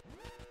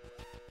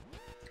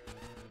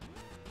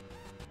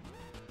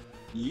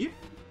 Yep.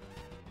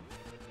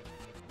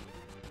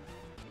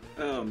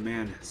 Oh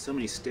man, so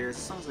many stairs.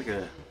 It sounds like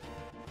a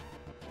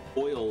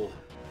oil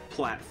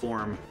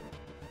platform.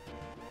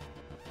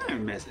 I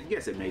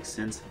guess it makes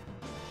sense.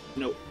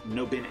 No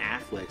Ben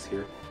Affleck's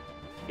here.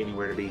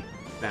 Anywhere to be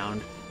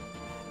found.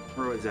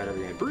 Or was that over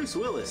there? Bruce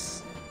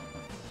Willis.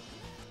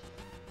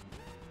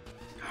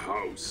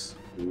 House.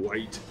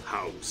 White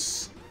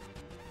House.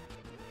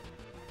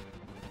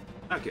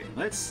 Okay,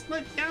 I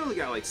only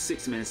got like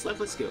 6 minutes left.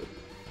 Let's go.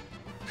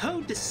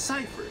 Code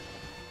deciphered.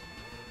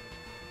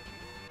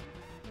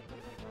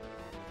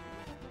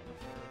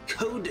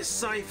 Code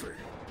deciphered.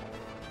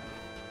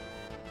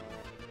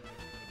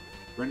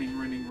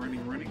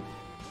 Running.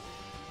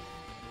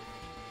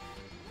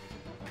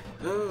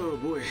 Oh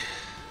boy.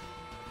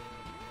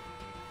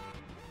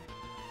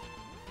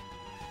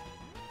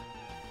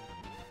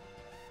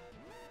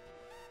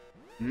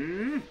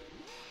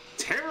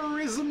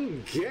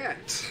 Terrorism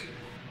get.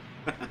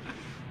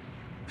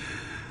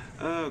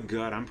 Oh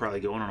god, I'm probably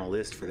going on a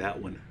list for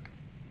that one.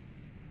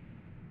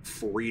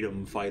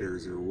 Freedom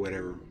fighters or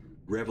whatever.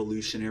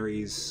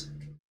 Revolutionaries.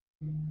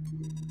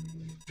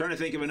 Trying to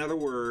think of another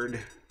word.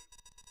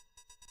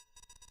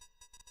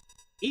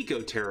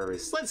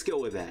 Eco-terrorists. Let's go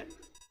with that.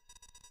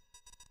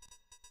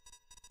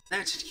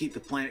 That should keep the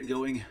planet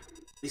going at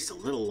least a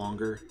little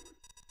longer.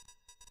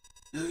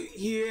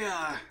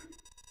 Yeah.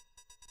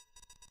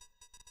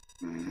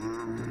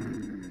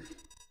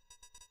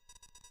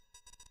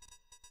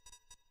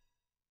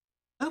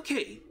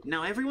 Okay,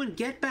 now everyone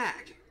get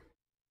back.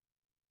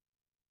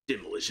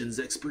 Demolitions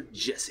expert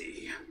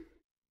Jesse.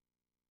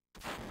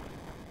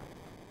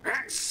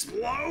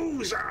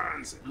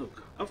 Explosions! Oh,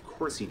 of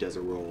course he does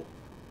a roll.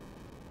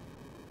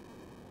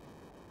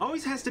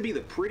 Always has to be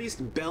the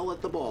prettiest belle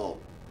at the ball.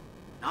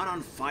 Not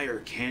on fire,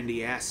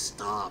 candy ass,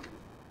 stop.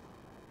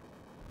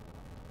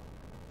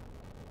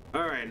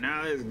 Alright,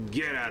 now let's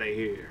get out of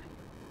here.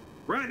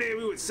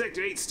 Rendezvous at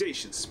Sector 8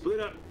 station. Split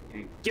up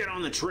and get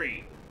on the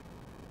train.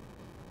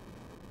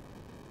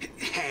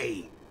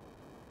 Hey!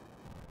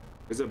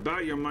 It's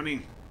about your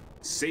money.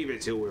 Save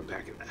it till we're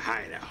back at the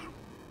hideout.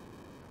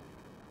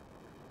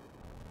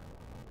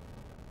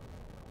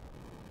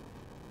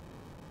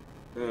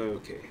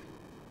 Okay.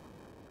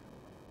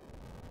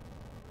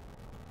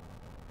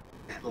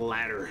 That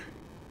ladder.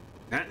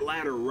 That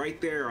ladder right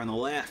there on the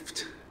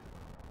left.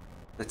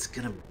 That's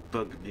gonna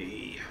bug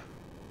me.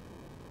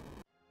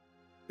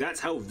 That's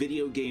how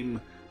video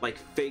game, like,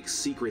 fake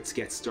secrets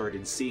get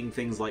started. Seeing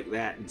things like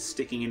that and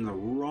sticking in the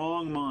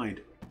wrong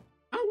mind.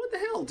 Oh, what the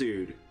hell,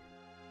 dude?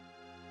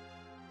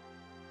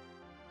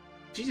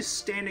 She's just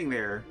standing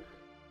there,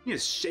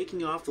 just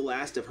shaking off the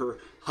last of her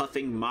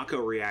huffing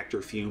Mako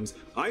reactor fumes.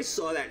 I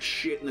saw that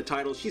shit in the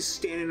title. She's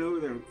standing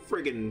over there,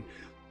 friggin'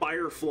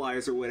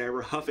 fireflies or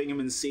whatever, huffing them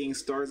and seeing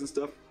stars and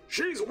stuff.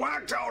 She's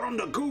whacked out on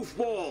the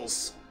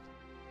goofballs!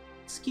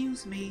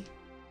 Excuse me.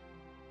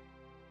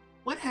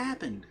 What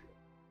happened?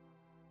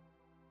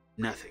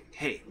 Nothing.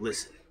 Hey,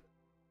 listen.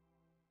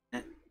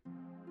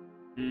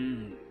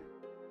 Don't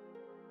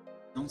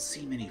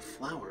see many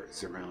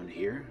flowers around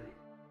here.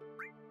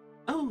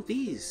 Oh,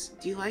 these.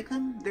 Do you like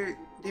them? They're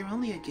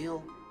only a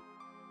gill.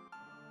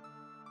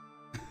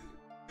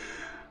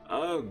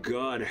 Oh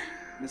god.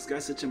 This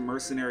guy's such a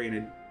mercenary and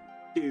a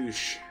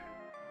douche.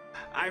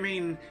 I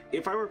mean,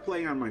 if I were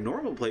playing on my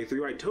normal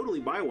playthrough, I'd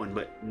totally buy one,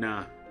 but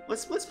nah.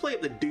 Let's play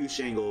up the douche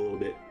angle a little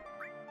bit.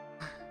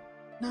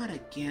 Not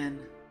again.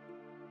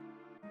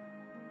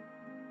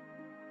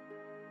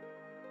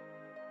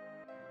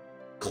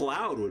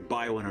 Cloud would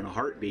buy one in a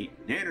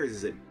heartbeat. Nanners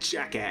is a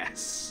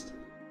jackass.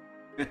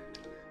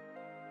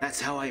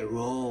 That's how I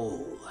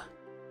roll.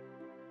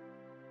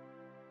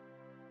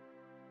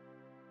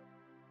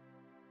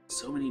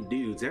 So many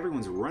dudes.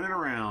 Everyone's running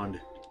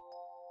around.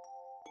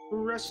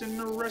 Rushing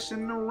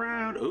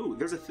around. Oh,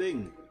 there's a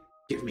thing.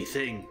 Give me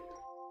thing.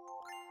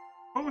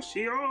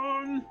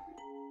 Ocean.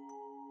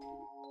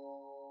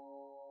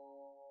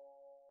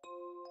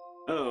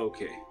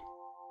 Okay.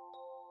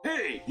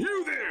 Hey,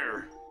 you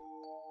there!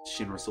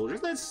 Shinra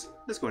soldiers. Let's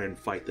go ahead and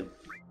fight them.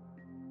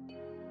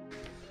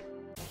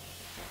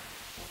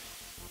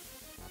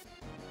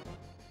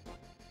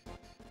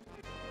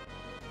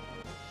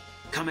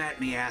 Come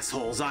at me,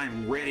 assholes.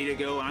 I'm ready to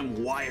go.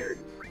 I'm wired.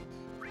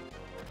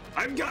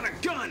 I've got a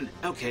gun!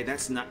 Okay,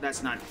 that's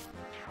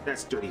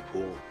dirty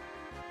pool.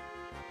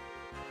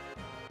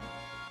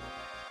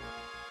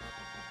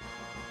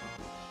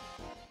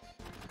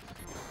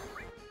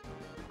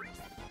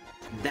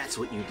 That's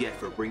what you get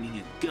for bringing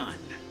a gun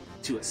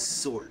to a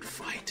sword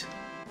fight.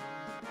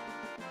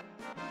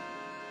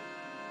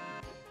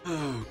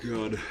 Oh,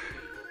 God.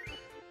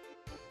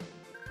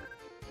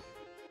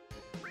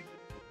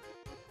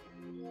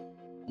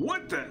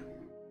 What the?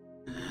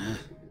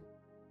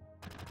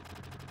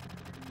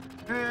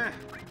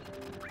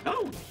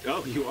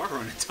 Oh, you are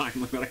on a time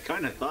limit. I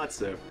kind of thought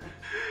so.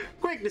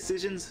 Quick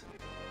decisions.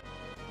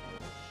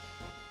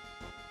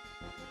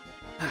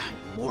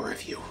 More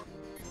of you.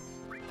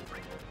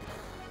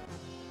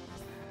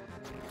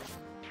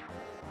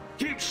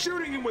 Keep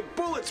shooting him with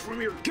bullets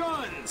from your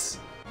guns!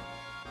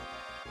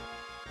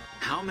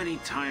 How many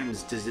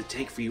times does it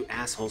take for you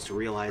assholes to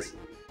realize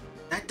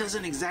that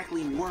doesn't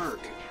exactly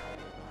work?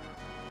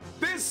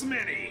 This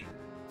many!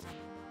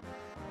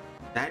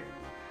 That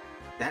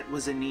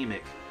was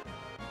anemic.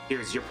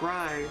 Here's your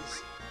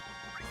prize.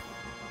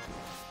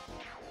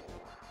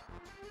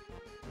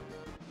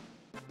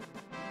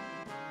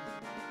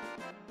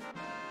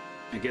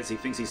 I guess he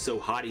thinks he's so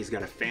hot he's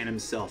gotta fan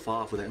himself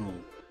off with that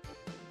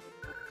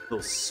little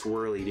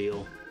swirly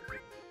deal.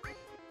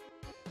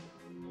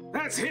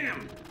 That's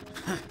him!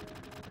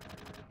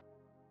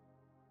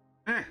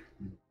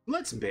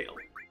 Let's bail.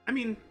 I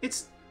mean,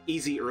 it's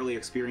easy early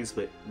experience,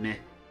 but meh.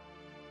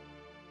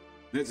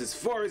 That's as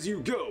far as you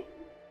go.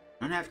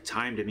 I don't have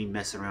time to be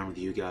messing around with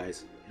you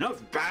guys.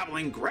 Enough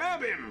babbling,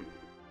 grab him!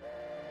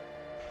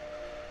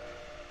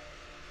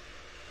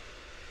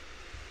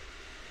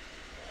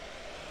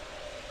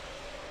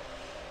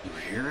 You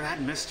hear that,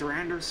 Mr.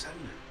 Anderson?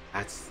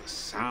 That's the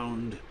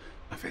sound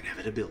of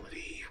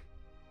inevitability.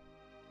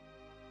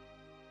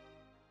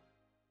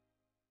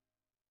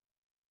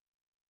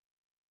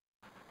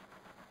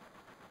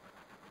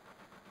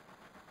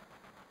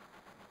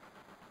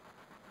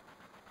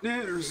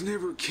 Nanners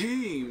never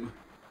came.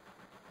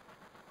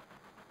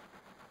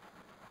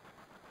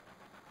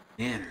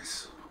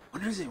 Nanners,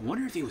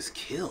 Wonder if he was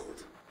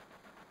killed.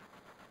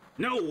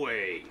 No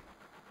way!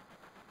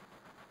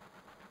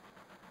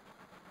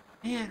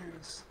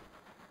 Manners.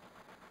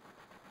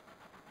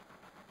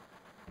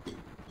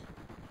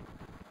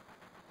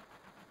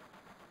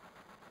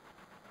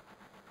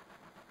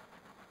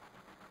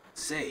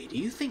 Say, do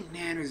you think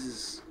Nanners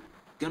is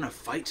gonna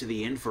fight to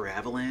the end for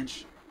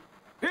Avalanche?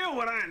 Hell,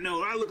 what I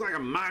know! I look like a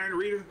mind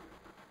reader.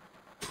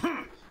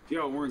 If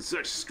y'all weren't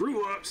such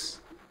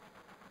screw-ups.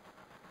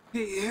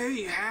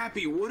 Hey,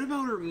 Happy, what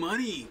about her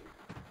money?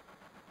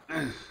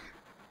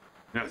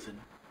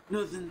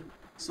 Nothing.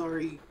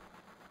 Sorry.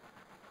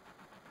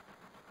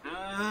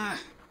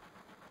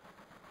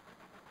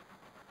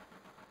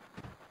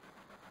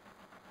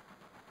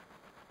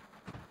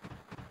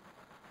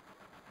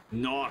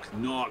 Knock,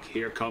 knock,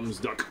 here comes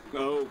the...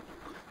 Oh.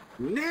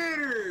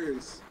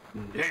 Nanners!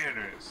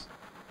 Nanners.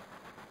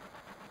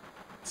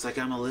 It's like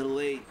I'm a little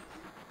late.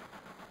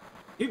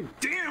 You're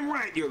damn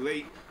right you're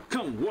late.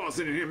 Come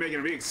waltzing in here making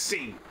a big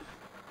scene.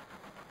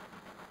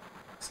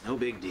 It's no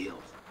big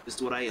deal.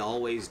 Just what I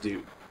always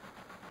do.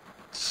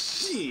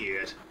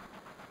 Shit.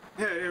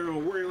 Have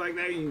everyone worry like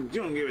that, you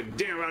don't give a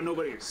damn about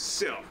nobody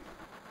yourself.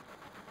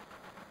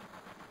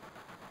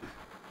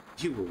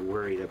 You were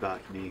worried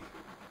about me.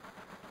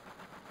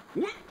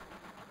 What?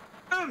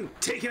 I'm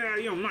taking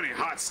out your money,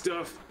 hot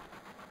stuff.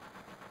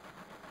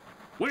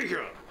 Wake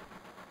up.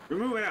 We're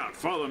moving out.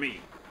 Follow me.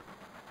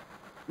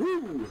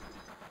 Woo!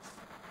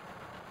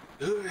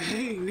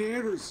 Hey,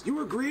 Nanners, you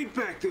were great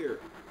back there.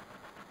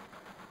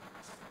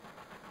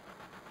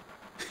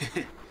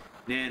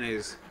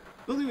 Nanners,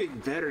 we'll do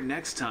it better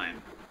next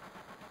time.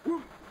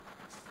 Woo.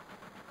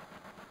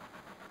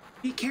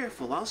 Be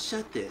careful, I'll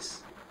shut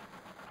this.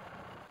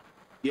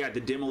 Yeah,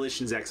 the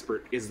demolitions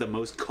expert is the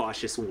most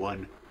cautious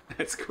one.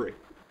 That's great.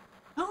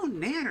 Oh,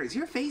 Nanners,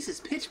 your face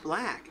is pitch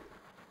black.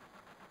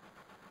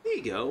 There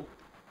you go.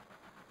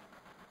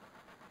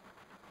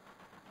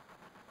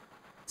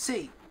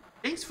 Say,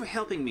 thanks for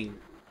helping me.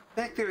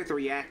 Back there at the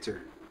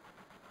reactor.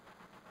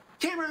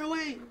 Camera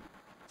away!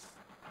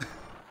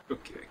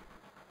 Okay.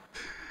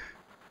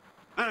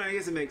 I don't know, I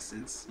guess it makes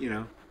sense, you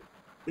know.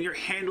 When you're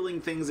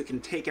handling things that can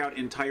take out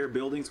entire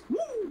buildings,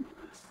 woo!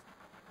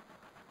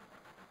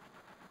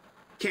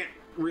 Can't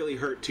really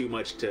hurt too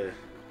much to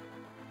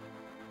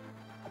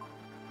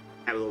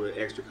have a little bit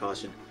of extra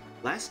caution.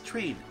 Last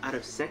train out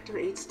of Sector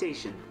 8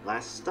 station.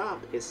 Last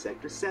stop is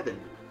Sector 7.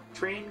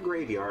 Train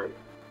graveyard.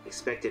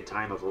 Expected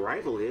time of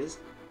arrival is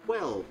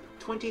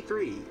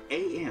 12:23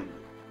 a.m.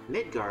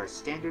 Midgar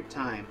Standard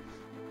Time.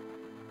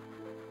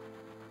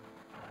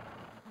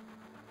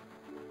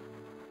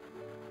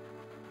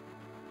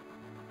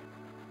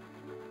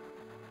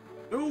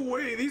 No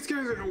way, these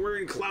guys aren't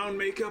wearing clown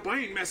makeup. I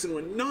ain't messing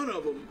with none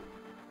of them.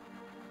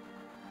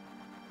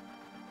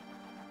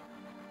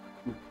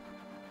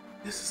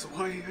 This is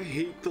why I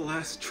hate the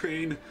last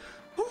train.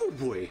 Oh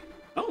boy.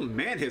 Oh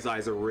man, his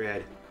eyes are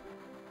red.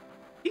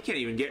 He can't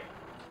even get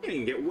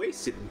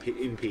wasted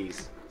in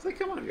peace. It's like,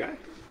 come on, guy.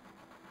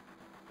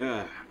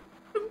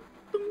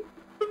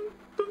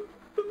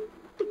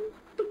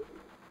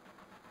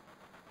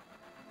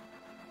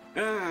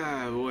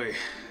 Ah, boy.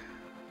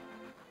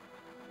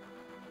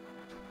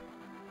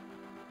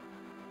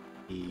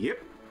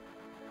 Yep.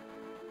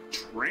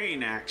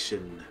 Train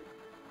action.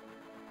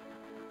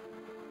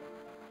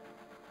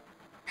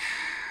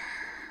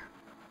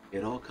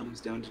 It all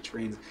comes down to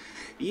trains.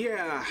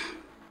 Yeah.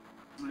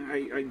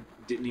 I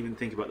didn't even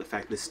think about the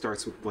fact this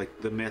starts with,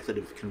 like, the method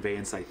of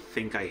conveyance I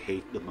think I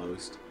hate the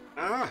most.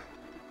 Ah!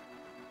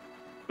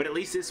 But at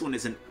least this one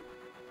isn't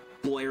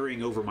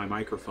blaring over my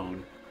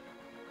microphone.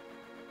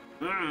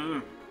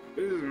 This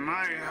is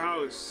my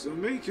house, so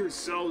make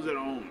yourselves at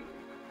home.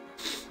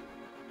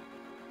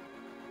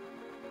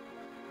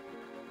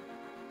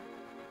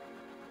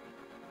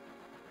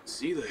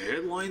 See the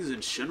headlines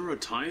in Shinra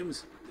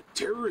Times? The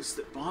terrorists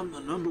that bombed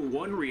the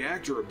 #1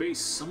 reactor are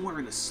based somewhere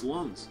in the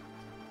slums.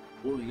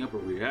 Blowing up a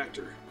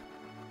reactor.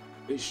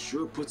 They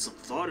sure put some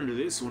thought into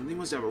this one. They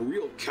must have a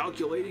real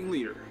calculating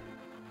leader.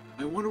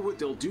 I wonder what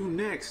they'll do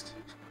next.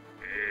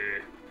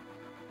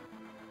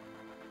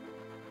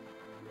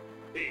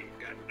 They ain't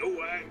got no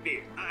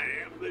idea. I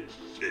am the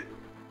shit.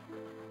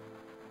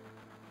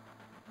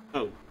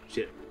 Oh,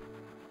 shit.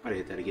 Might have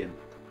hit that again.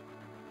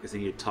 Guess I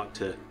need to talk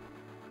to...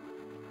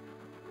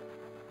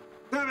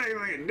 Stop acting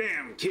like a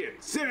damn kid.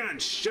 Sit down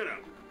and shut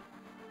up.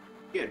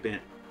 Yeah,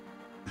 Bent.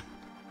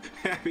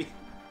 Happy.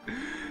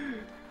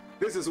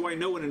 This is why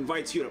no one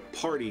invites you to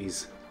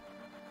parties.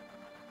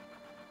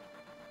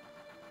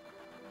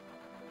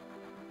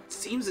 It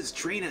seems this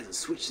train hasn't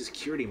switched to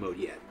security mode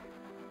yet.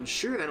 I'm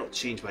sure that'll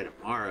change by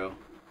tomorrow.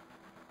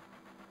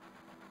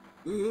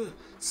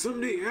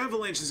 Someday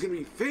Avalanche is gonna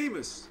be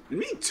famous. And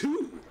me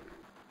too.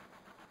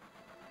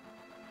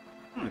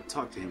 I want to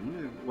talk to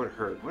him. What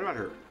about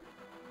her?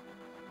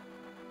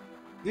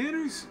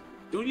 Nanners,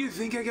 don't you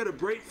think I got a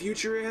bright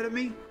future ahead of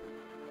me?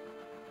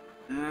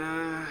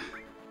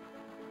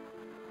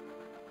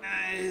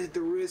 At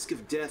the risk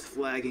of death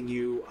flagging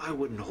you, I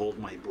wouldn't hold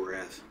my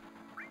breath.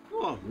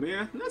 Oh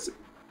man,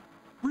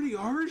 Pretty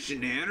harsh,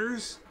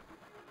 Nanners.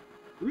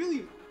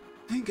 Really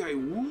think I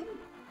won't?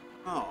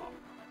 Oh.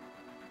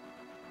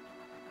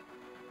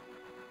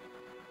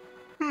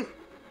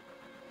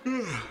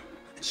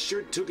 It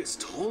sure took its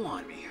toll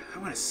on me. I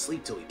want to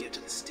sleep till we get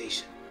to the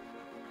station.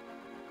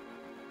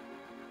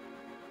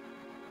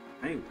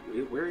 Hey,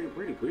 where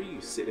do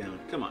you sit down?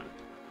 Come on.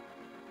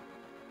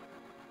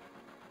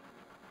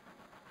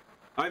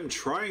 I'm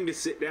trying to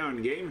sit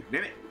down, game.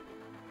 Damn it.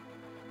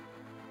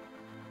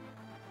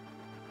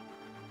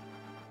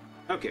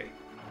 Okay.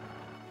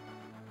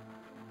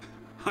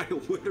 I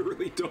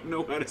literally don't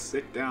know how to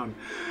sit down.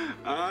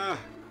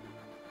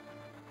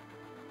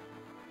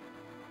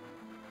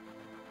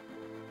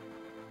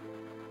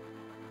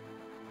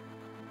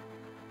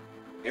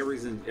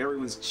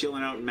 Everyone's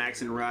chilling out,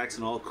 maxing racks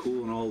and all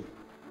cool and all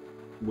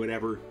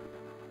whatever.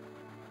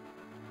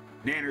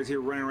 Nanner's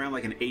here running around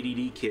like an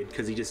ADD kid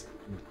because he just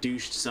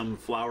douched some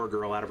flower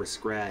girl out of her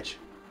scratch.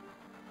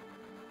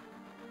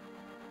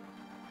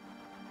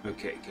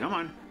 Okay, come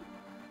on.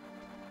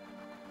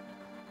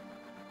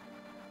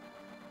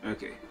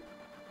 Okay.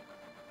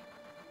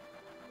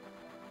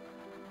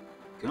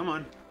 Come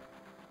on.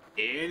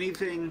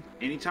 Anything,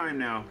 anytime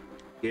now.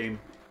 Game.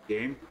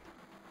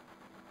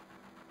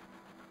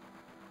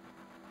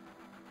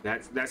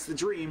 That's the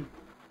dream.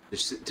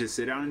 To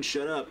sit down and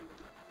shut up.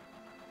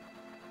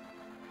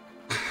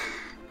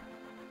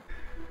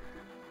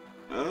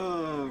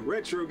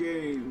 Retro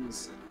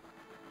games.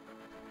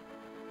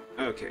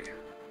 Okay.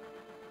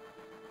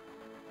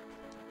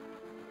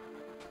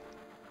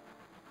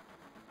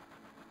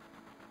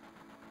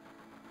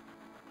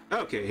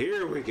 Okay,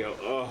 here we go.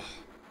 Oh.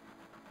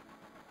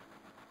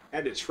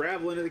 Had to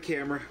travel into the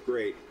camera.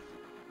 Great.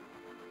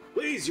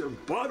 Please, you're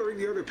bothering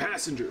the other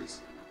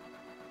passengers.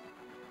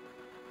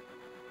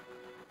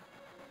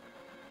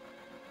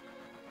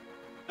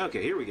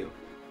 Okay, here we go.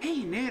 Hey,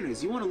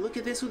 Nanners, you want to look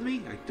at this with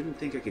me? I didn't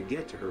think I could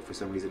get to her for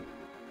some reason.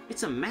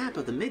 It's a map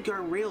of the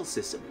Midgar rail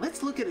system.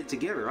 Let's look at it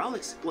together. I'll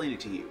explain it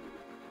to you.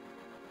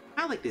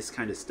 I like this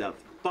kind of stuff.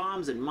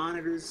 Bombs and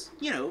monitors.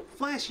 You know,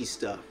 flashy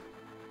stuff.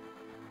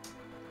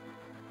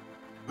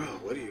 Well,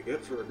 what do you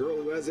get for a girl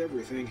who has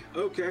everything?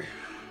 Okay.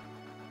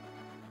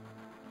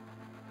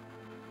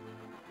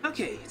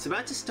 Okay, it's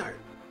about to start.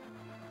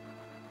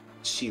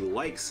 She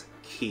likes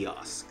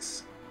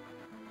kiosks.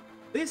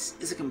 This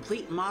is a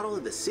complete model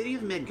of the city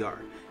of Midgar.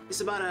 It's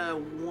about a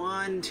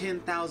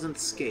 1/10,000th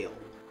scale.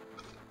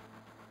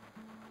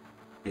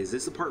 Is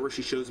this the part where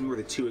she shows me where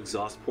the 2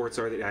 exhaust ports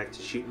are that I have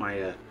to shoot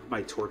my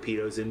my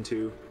torpedoes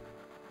into?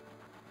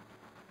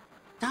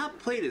 Top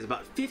plate is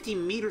about 50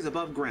 meters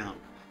above ground.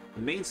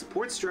 The main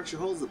support structure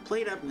holds the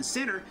plate up in the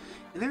center,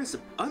 and there are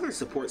some other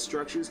support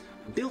structures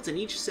built in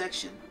each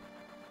section.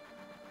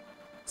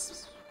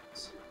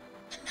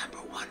 The number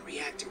 1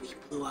 reactor we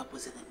blew up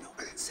was in the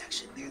northern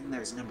section. Then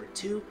there's number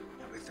 2,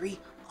 number 3,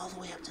 all the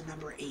way up to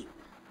number 8.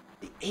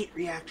 The 8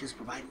 reactors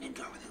provide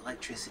Midgar with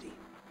electricity.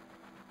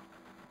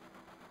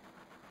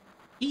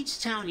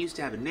 Each town used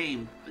to have a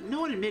name, but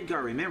no one in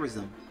Midgar remembers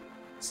them.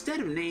 Instead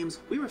of names,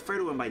 we refer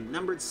to them by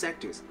numbered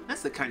sectors.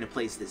 That's the kind of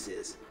place this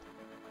is.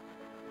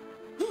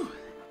 Whew,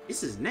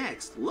 this is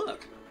next.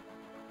 Look.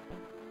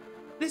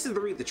 This is the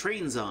route the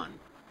train's on.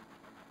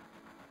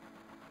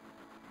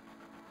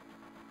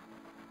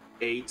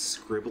 8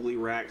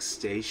 Scribbly Rack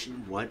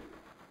Station. What?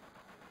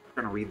 I'm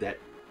trying to read that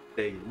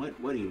thing. What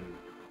do you...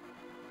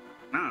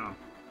 I don't know.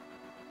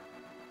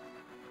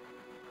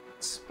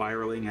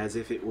 Spiraling as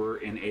if it were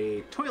in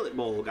a toilet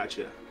bowl.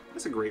 Gotcha.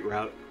 That's a great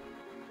route.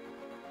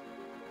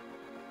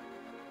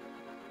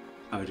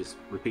 Oh, just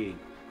repeating.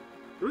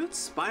 The route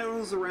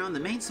spirals around the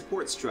main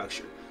support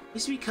structure. It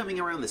used to be coming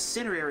around the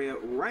center area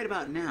right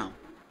about now.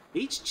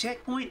 Each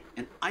checkpoint,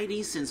 an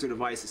ID sensor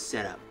device is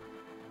set up.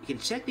 You can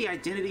check the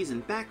identities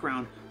and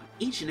background of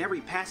each and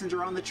every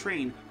passenger on the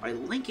train by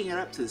linking it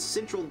up to the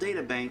central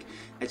data bank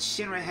at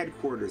Shinra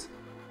headquarters.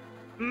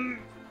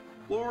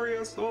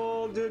 Glorious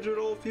old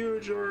digital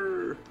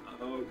future!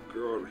 Oh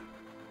god.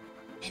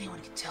 Anyone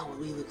can tell when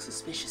we look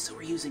suspicious, so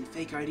we're using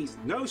fake IDs.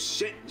 No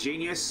shit,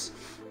 genius!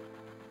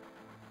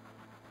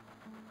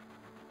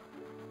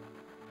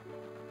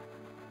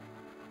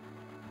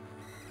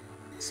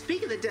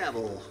 Speak of the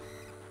devil!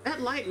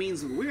 That light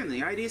means we're in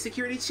the ID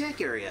security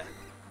check area.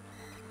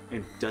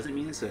 And doesn't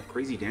mean it's a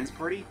crazy dance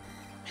party?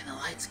 When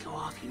the lights go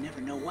off, you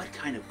never know what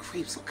kind of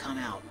creeps will come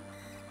out.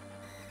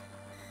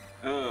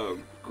 Oh,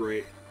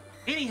 great.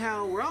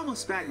 Anyhow, we're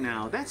almost back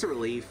now. That's a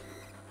relief.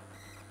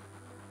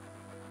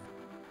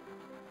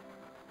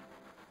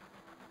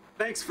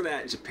 Thanks for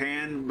that,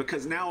 Japan,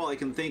 because now all I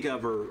can think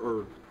of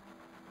are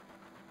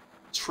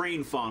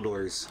train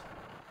fondlers.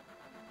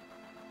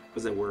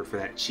 What's that word for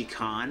that?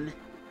 Chikan?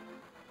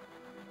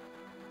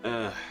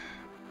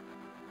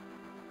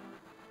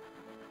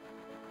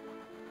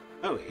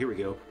 Oh, here we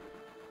go.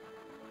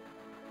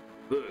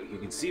 Look, you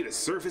can see the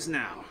surface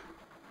now.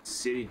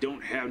 City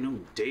don't have no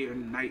day or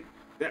night.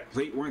 That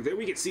plate weren't there,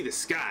 we could see the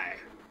sky.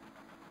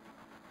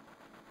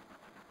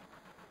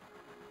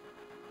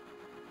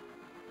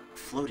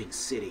 Floating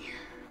city.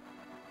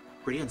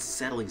 Pretty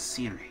unsettling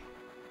scenery.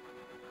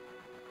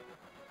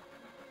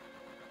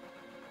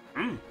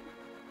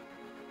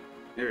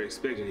 Never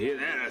expected to hear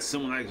that out of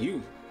someone like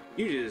you.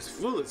 You're just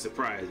full of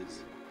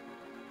surprises.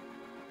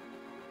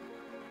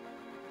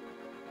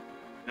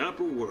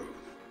 Upper world.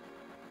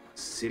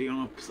 City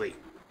on a plate.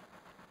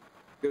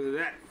 Because of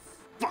that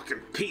fucking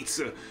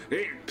pizza,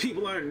 there ain't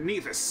people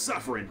underneath are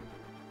suffering.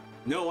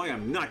 No, I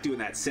am not doing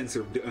that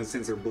censor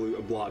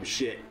blue blob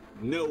shit.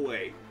 No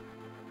way.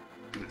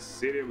 And the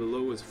city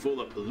below is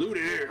full of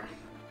polluted air.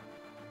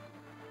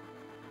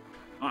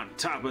 On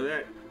top of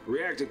that,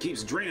 reactor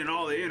keeps draining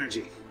all the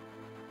energy.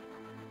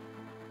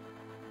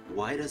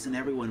 Why doesn't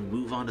everyone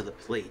move onto the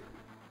plate?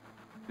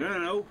 I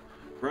don't know.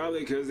 Probably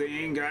because they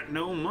ain't got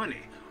no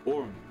money.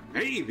 Or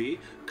maybe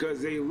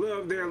because they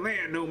love their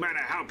land no matter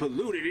how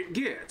polluted it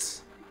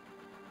gets.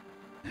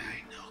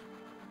 I know.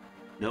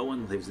 No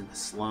one lives in the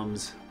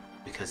slums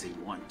because they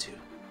want to.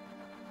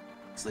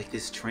 It's like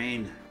this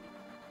train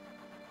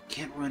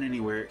can't run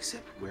anywhere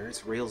except where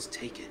its rails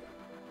take it.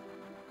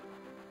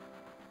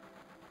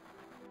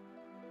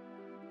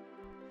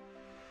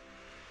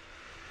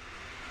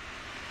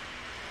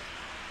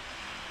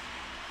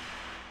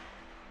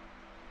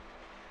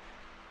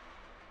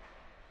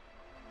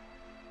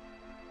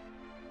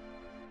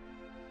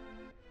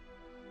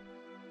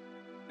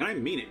 And I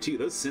mean it too,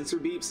 those sensor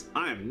beeps,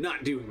 I am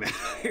not doing that.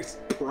 I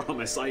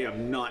promise I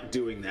am not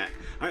doing that.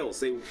 I will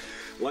say,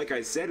 like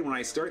I said when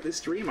I start this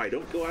stream, I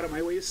don't go out of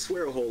my way to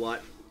swear a whole lot.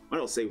 I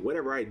will say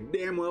whatever I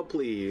damn well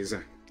please.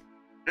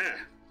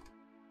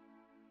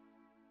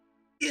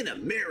 In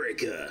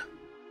America.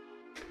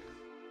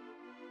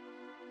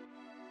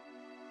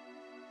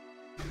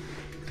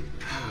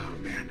 Oh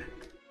man.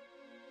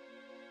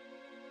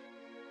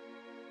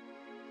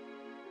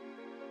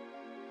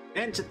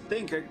 And to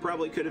think I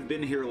probably could have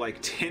been here like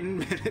 10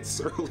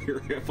 minutes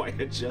earlier if I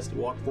had just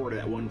walked forward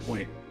at one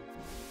point.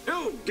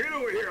 Oh, get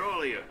over here,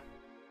 all of you!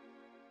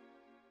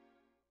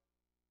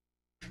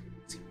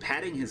 Is he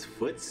patting his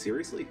foot?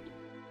 Seriously?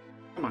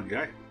 Come on,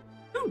 guy.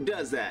 Who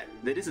does that?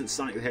 That isn't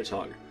Sonic the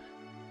Hedgehog.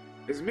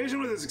 His mission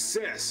was a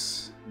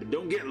success, but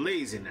don't get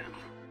lazy now.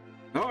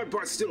 The hard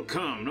part's still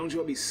come. Don't you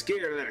all be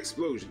scared of that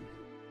explosion.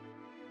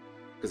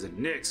 Because the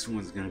next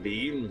one's gonna be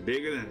even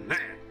bigger than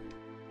that.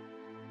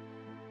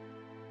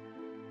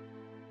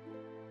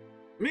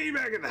 Meet me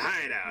back at the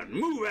hideout.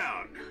 Move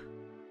out.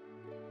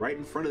 Right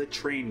in front of the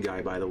train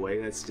guy, by the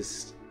way. That's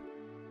just...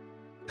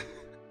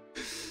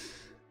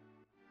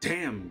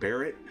 Damn,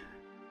 Barrett.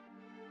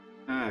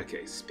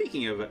 Okay,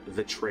 speaking of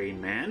the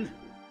train man.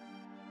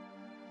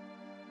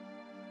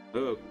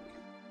 Oh.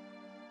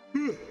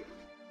 When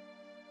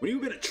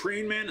you've been a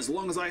train man as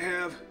long as I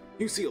have,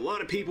 you see a lot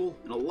of people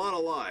and a lot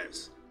of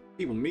lives.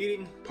 People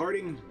meeting,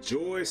 partying,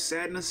 joy,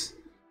 sadness.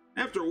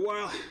 After a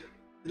while,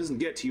 it doesn't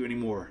get to you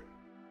anymore.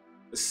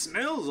 The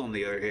smells, on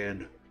the other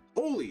hand,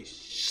 holy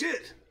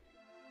shit!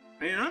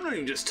 I mean, I'm not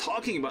even just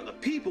talking about the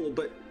people,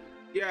 but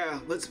yeah,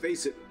 let's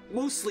face it,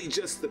 mostly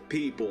just the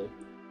people.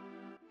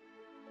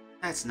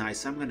 That's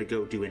nice, I'm gonna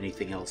go do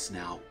anything else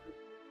now.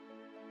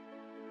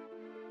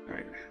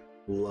 Alright,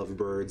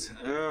 lovebirds.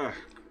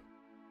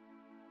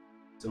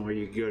 Somewhere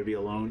you can go to be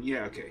alone?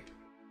 Yeah, okay.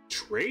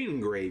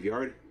 Train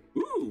graveyard?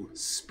 Ooh,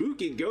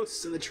 spooky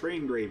ghosts in the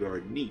train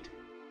graveyard, neat.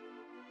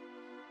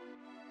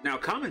 Now,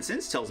 common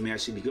sense tells me I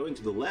should be going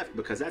to the left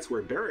because that's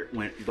where Barrett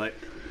went, but...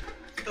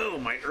 Oh,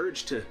 my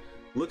urge to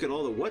look at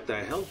all the what the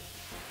hell.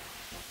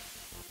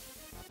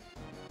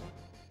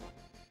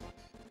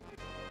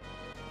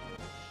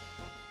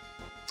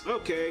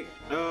 Okay,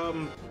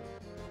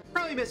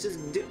 probably best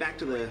just dip back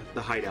to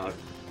the hideout.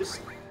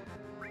 Just...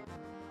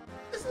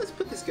 Let's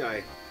put this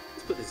guy...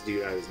 Let's put this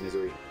dude out of his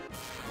misery.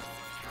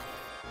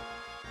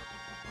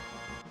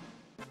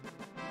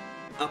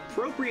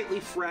 Appropriately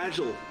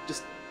fragile.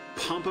 Just...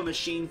 pump a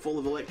machine full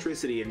of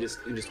electricity and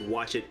just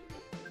watch it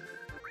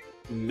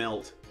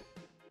melt.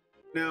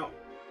 Now,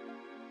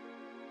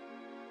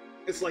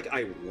 it's like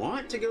I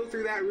want to go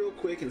through that real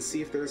quick and see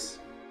if there's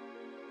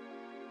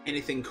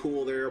anything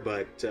cool there,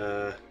 but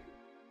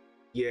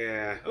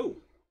yeah. Oh,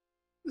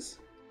 this.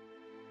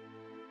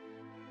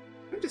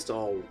 I'm just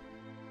all.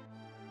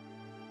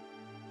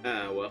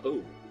 Well,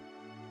 oh.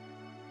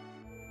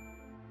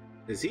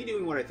 Is he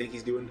doing what I think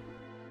he's doing?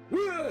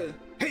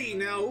 Hey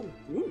now.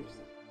 Woo.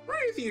 What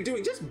are you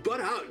doing? Just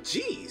butt out.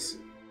 Jeez.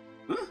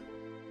 Huh?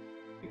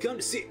 You come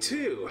to see it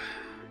too.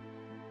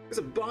 There's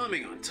a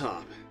bombing on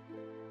top.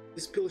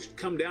 This pill should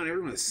come down.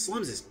 Everyone in the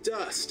slums is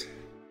dust.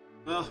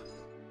 Well,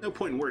 no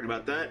point in worrying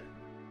about that.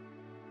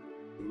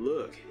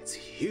 Look, it's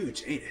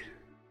huge, ain't it?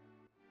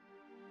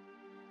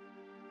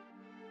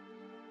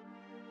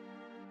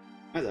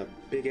 That's a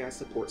big-ass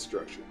support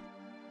structure.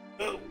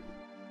 Oh.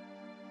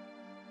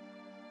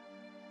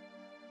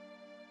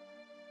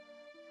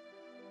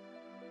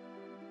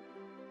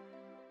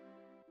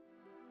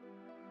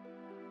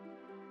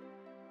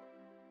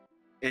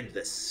 And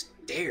the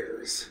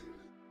stairs.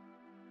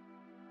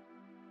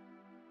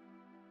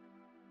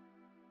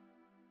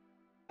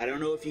 I don't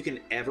know if you can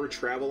ever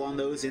travel on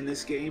those in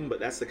this game, but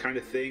that's the kind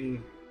of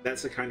thing,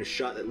 that's the kind of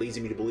shot that leads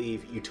me to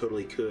believe you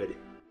totally could.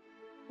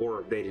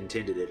 Or they'd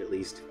intended it, at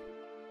least.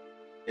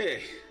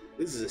 Hey,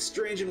 this is a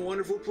strange and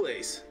wonderful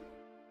place.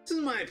 This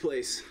is my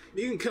place.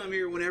 You can come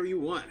here whenever you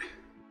want.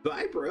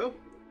 Bye, bro.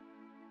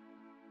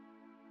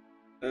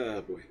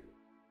 Oh, boy.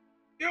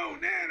 Yo,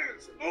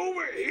 Nanas,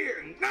 over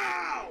here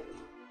now!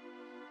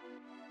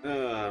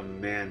 Oh,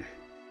 man.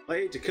 I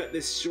hate to cut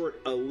this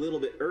short a little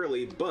bit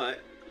early, but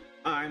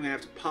I'm gonna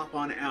have to pop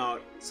on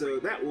out. So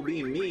that will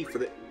be me for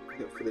the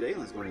day.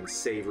 Let's go ahead and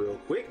save real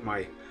quick.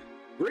 My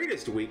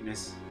greatest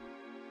weakness.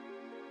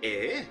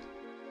 Do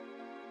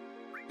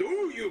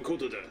you go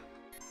to the...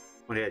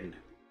 Go ahead and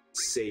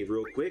save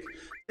real quick.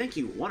 Thank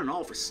you one and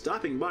all for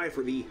stopping by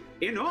for the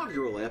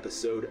inaugural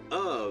episode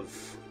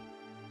of...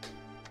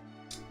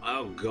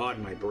 Oh god,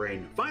 my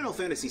brain. Final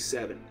Fantasy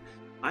VII.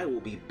 I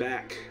will be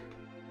back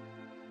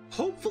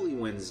hopefully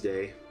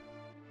Wednesday.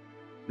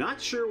 Not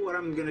sure what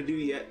I'm gonna do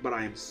yet, but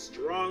I am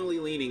strongly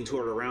leaning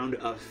toward around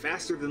a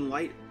faster than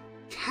light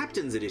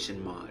Captain's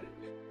Edition mod.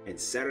 And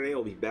Saturday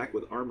I'll be back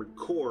with Armored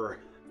Core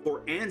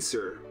for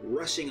Answer,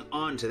 rushing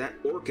on to that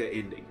Orca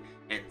ending.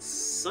 And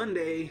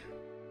Sunday,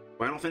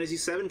 Final Fantasy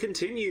VII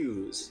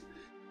continues.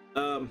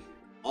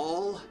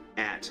 All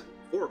at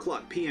 4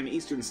 o'clock p.m.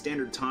 Eastern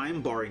Standard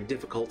Time, barring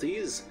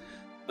difficulties.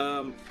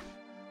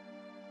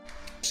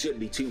 Shouldn't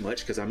be too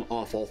much because I'm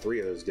off all 3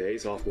 of those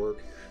days, off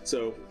work.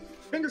 So,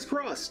 fingers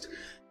crossed.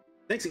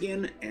 Thanks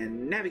again,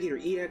 and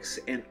NavigatorEX,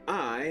 and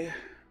I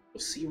will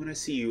see you when I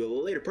see you.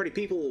 Later, party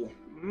people.